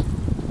car.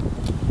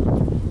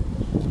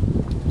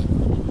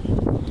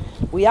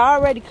 We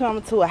already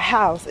come to a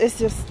house. It's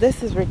just,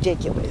 this is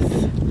ridiculous.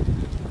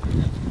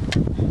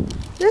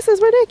 This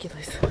is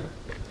ridiculous.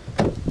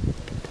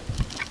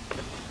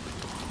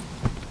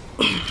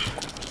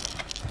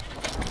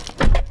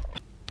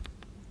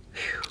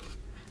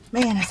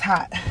 Man, it's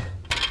hot.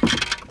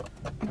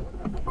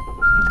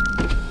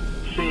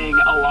 Seeing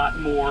a lot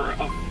more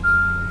of.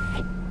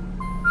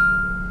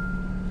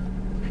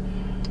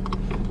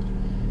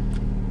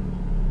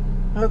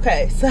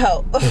 Okay,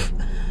 so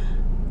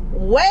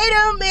wait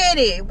a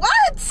minute.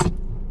 What?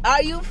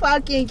 Are you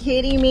fucking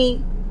kidding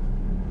me?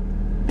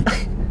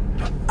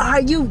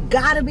 Are you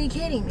gotta be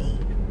kidding me?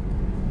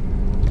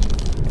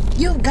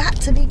 You got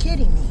to be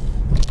kidding me.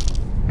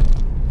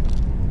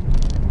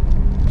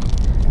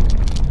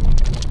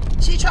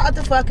 She tried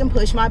to fucking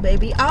push my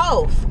baby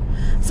off.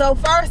 So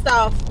first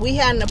off, we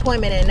had an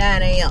appointment at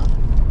 9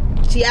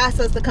 a.m. She asked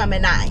us to come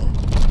at 9.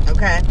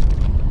 Okay.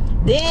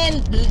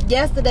 Then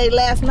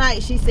last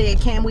night, she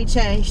said, can we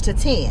change to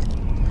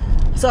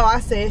 10? So I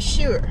said,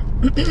 sure.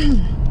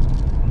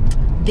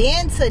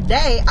 Then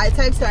today, I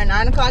texted her at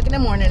 9 o'clock in the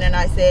morning and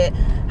I said,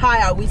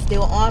 hi, are we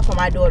still on for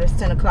my daughter's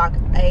 10 o'clock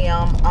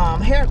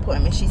a.m. Hair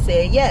appointment? She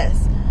said,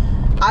 yes.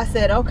 I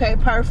said, okay,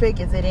 perfect.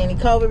 Is it any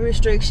COVID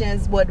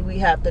restrictions? What do we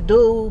have to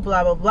do?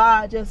 Blah, blah,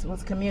 blah. Just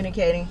was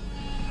communicating.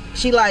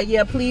 She like,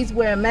 yeah, please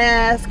wear a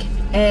mask.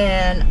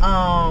 And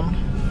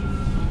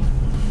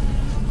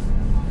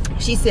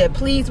she said,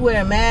 please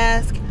wear a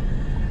mask.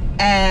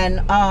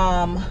 And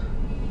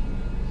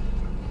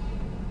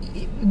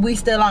we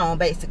still on,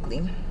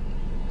 basically.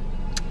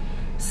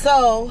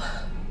 So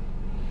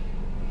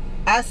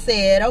I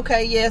said,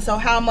 okay, yeah, so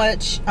how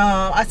much,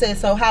 I said,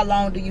 so how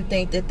long do you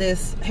think that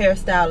this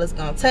hairstyle is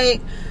gonna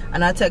take?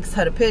 And I texted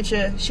her the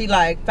picture. She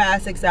like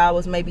 5-6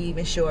 hours, maybe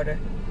even shorter.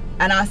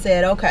 And I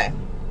said, okay.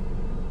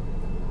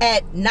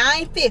 At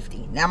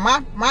 9:50, now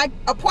my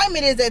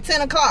appointment is at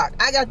 10 o'clock.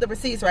 I got the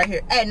receipts right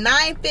here. At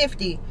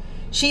 9:50,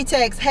 she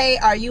texts, hey,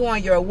 are you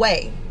on your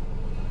way?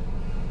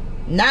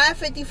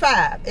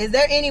 9:55, is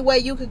there any way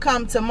you could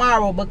come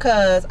tomorrow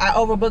because I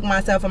overbooked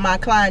myself and my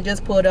client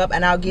just pulled up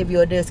and I'll give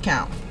you a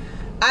discount?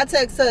 I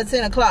text her at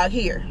 10 o'clock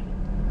here.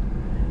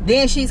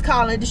 Then she's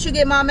calling, did you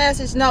get my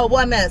message? No,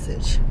 what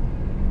message?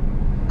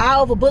 I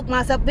overbooked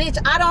myself. Bitch,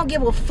 I don't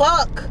give a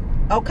fuck,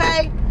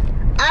 okay?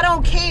 I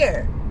don't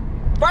care.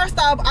 First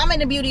off, I'm in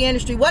the beauty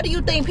industry. What do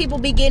you think people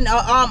be getting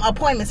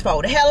appointments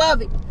for? The hell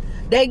of it.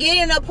 They're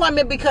getting an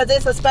appointment because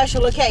it's a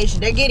special occasion.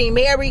 They're getting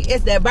married.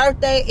 It's their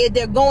birthday. If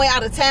they're going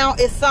out of town,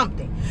 it's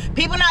something.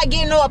 People not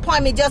getting no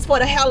appointment just for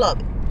the hell of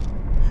it.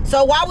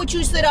 So why would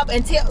you sit up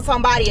and tell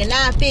somebody at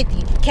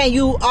 9:50, can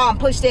you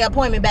push their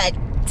appointment back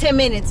 10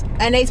 minutes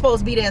and they supposed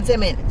to be there in 10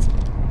 minutes?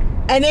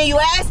 And then you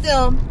ask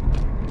them,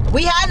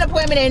 we had an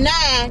appointment at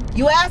 9.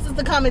 You asked us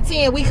to come at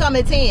 10. We come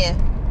at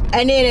 10.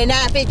 And then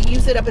at 9:50,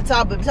 you sit up and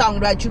talking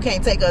about you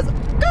can't take us.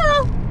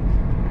 Girl,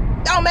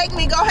 don't make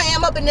me go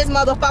ham up in this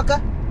motherfucker.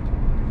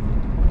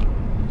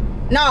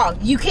 No,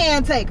 you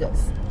can take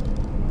us.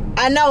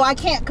 I know I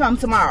can't come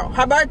tomorrow.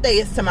 Her birthday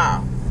is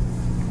tomorrow.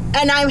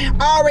 And I'm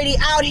already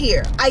out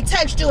here. I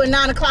text you at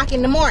 9 o'clock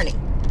in the morning.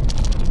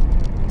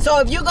 So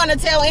if you're gonna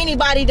tell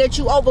anybody that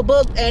you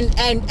overbooked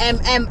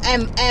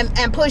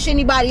and push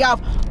anybody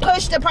off,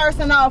 push the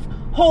person off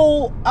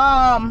who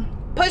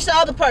push the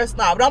other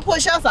person off. Don't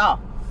push us off.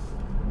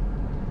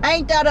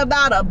 Ain't that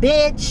about a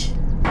bitch?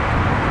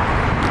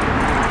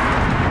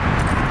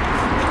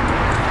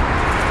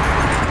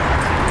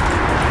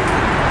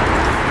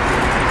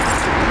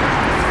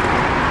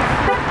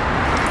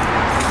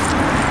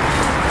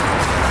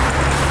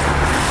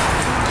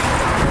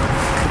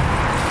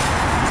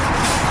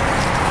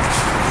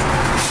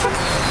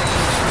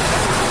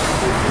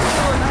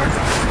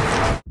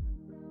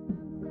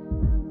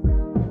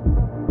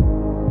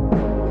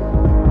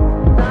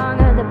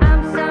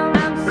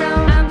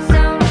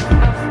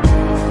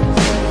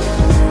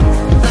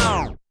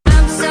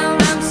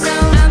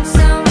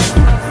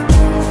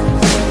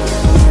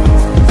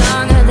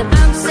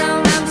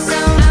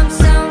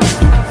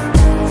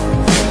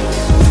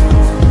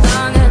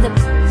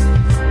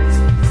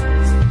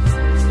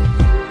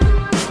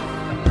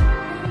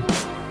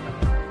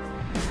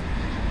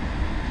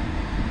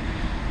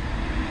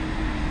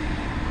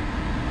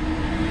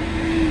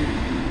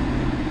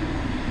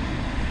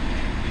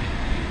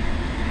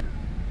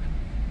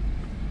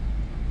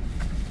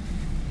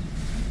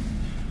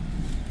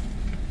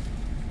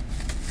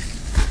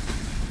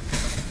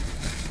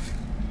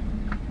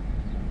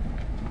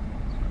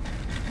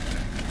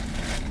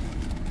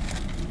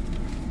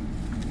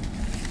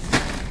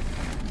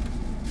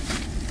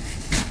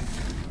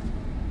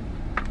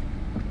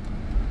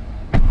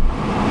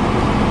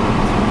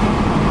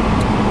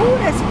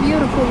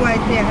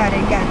 Right there, how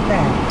they got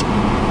that.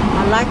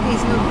 I like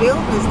these new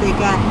buildings they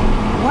got.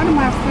 One of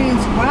my friends,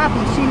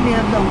 Robin, she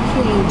lived on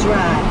King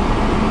Drive.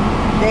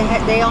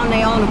 They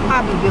own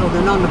apartment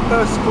building on the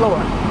first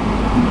floor.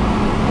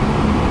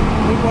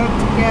 We worked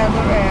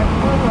together at,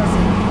 what was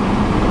it?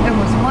 It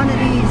was one of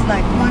these,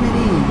 like one of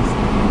these.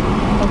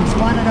 It was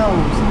one of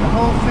those. The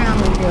whole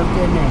family lived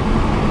in there.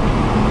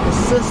 The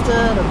sister,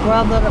 the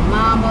brother, the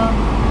mama.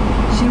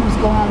 She was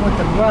going with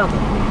the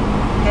brother.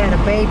 Had a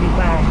baby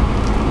by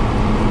him.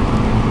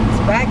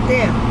 Back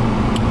there,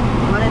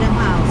 one of them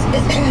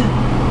houses.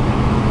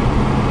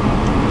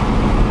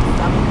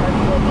 Stop a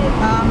little bit.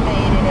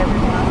 Made it,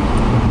 everyone.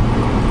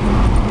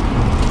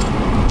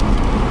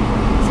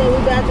 So we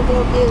got to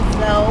go get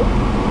Zoe.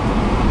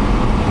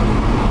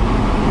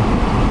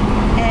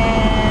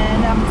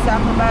 And I'm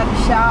stopping by the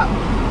shop.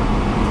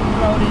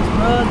 Throw this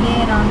rug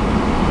in.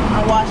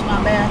 I wash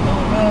my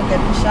bathroom rug at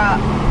the shop.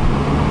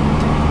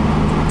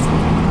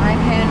 I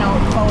ain't paying no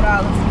 $4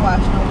 to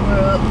wash no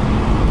rug.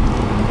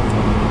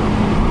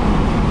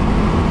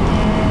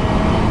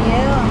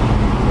 Yeah.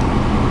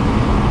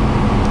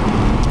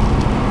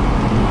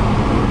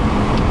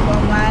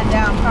 Gonna lie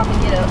down, probably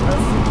get a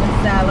soup and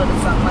salad or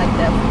something like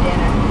that for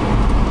dinner.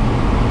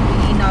 We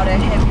eating all that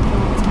heavy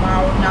food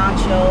tomorrow.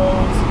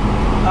 Nachos,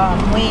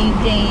 wing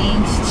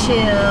dings,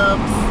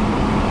 chips,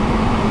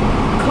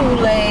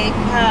 Kool-Aid,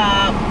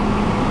 pop,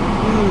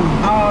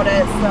 all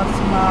that stuff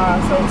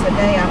tomorrow. So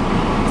today I'm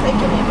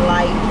taking it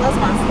light. Plus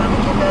my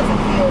stomach, it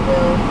doesn't feel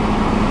real.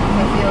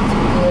 It feels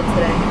too good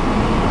today.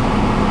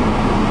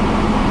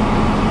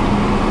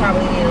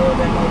 Probably need a little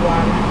bit more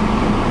water.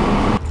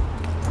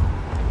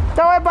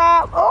 Throw it,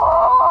 Bob.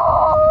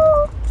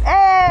 Oh,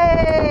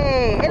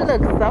 hey! It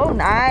looks so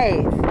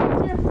nice.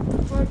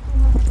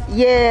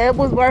 Yeah, it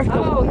was worth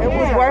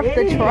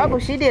the trouble.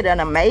 She did an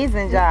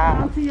amazing job.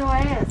 Down to your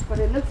ass, but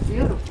it looks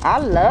beautiful. I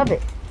love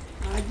it.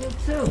 I do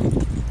too.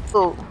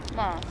 Ooh.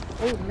 Mom.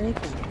 Oh,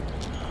 Lincoln.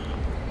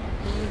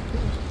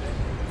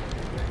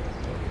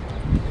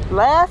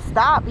 Last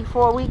stop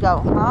before we go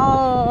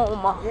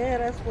home. Yeah,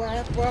 that's why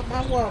I brought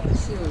my walking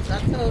shoes.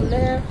 I told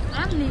Larry,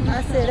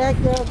 I said that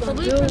girl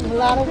gonna do a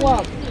lot of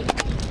walking. We're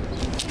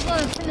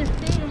gonna finish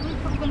eating.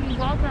 We're gonna be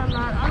walking a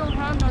lot. I don't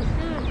have no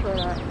shoes for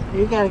that.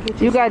 You gotta get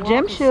you got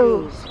gym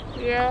shoes.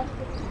 Yeah,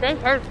 they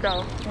hurt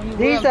though.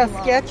 These are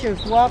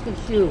Skechers walking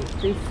shoes.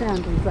 These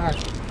sandals are.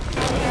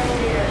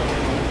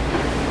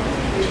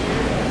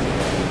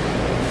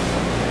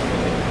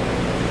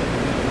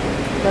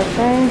 The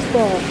same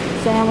stuff,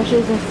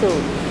 sandwiches and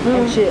soup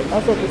and chip.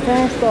 I said the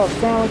same stuff,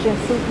 sandwich and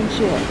soup and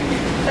chip.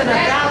 In a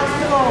dollar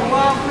store,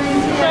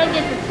 Walgreens here. Should I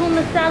get the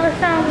tuna salad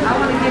sandwich? I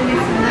want to give me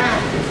some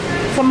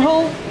napkins. Some who?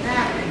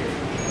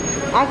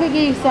 Napkins. I could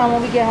give you some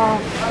when we get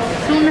home.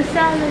 Tuna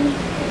salad?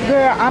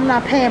 Girl, I'm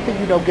not paying for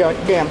you no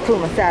damn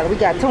tuna salad. We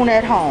got tuna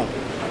at home.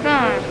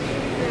 Fine.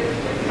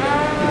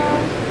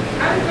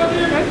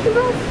 Turkey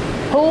bus?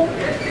 Who?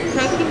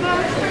 Turkey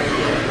bus?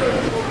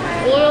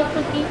 Oil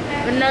cookie,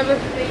 vanilla,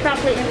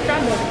 chocolate, and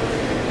strawberry.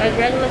 Like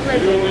regular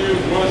flavor. You only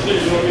use one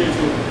sheet, you don't need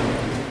two.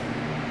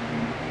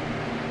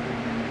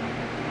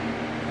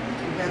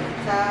 You got the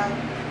towel.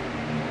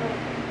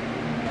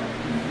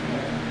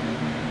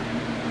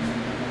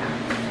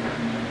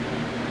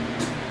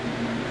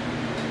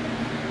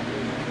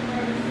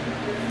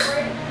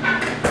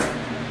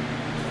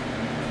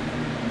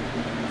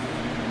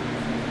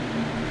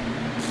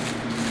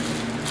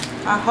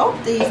 I hope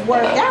these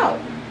work out.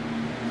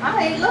 I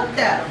ain't looked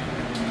at them.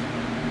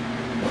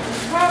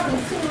 It's probably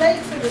too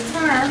late to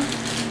return.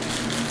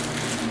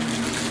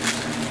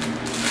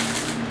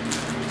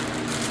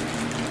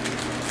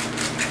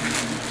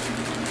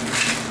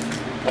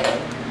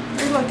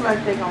 look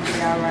like they're gonna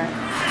be alright.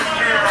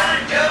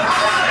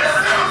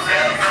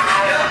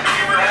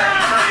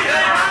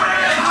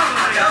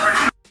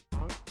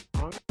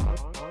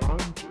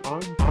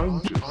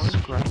 I'm just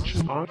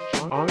scratching.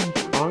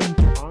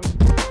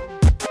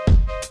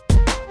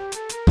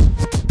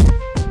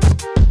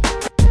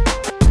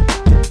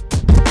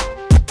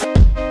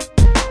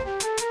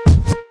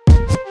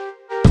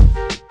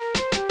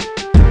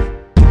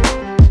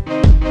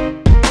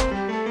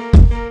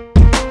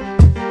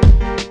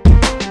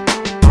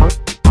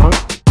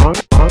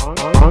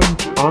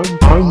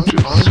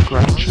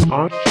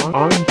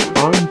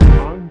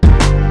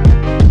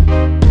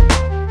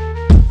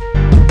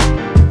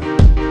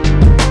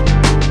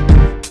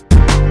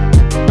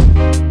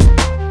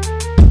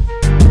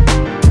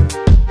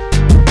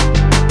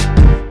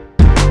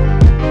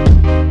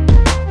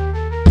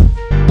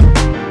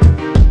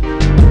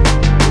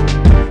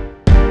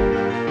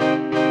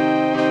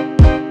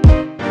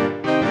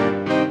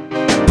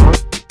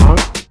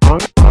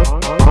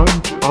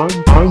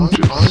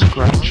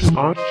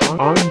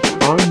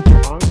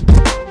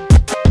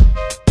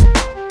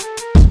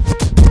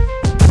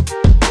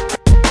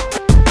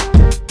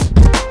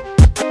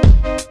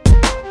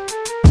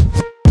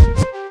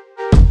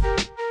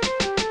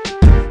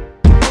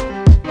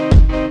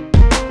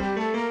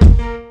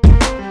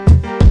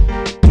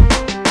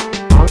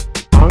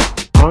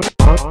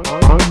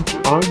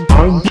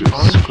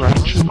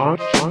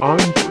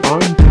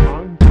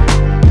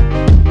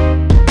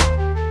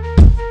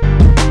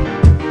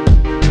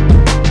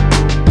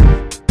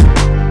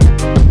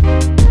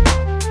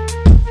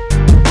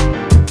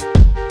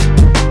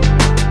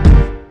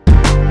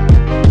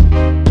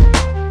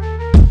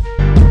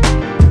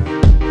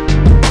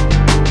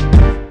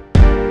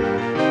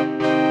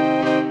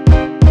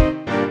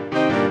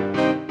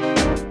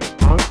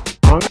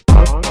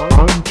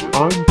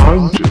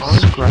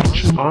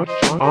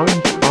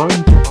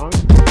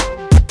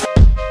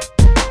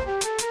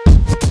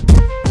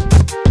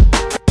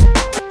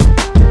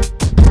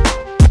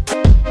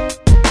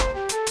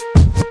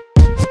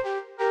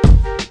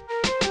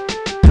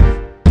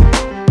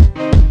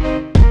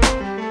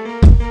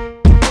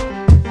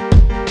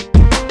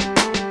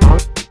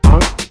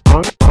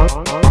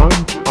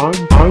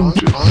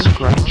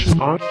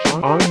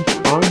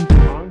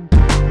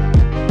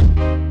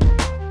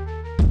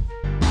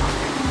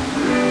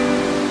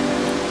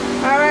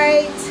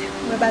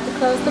 About to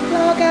close the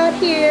vlog out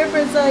here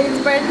for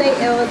Zoe's birthday.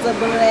 It was a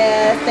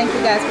blast. Thank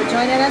you guys for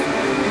joining us.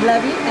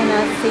 Love you, and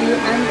I'll see you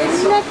on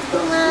the next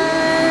one.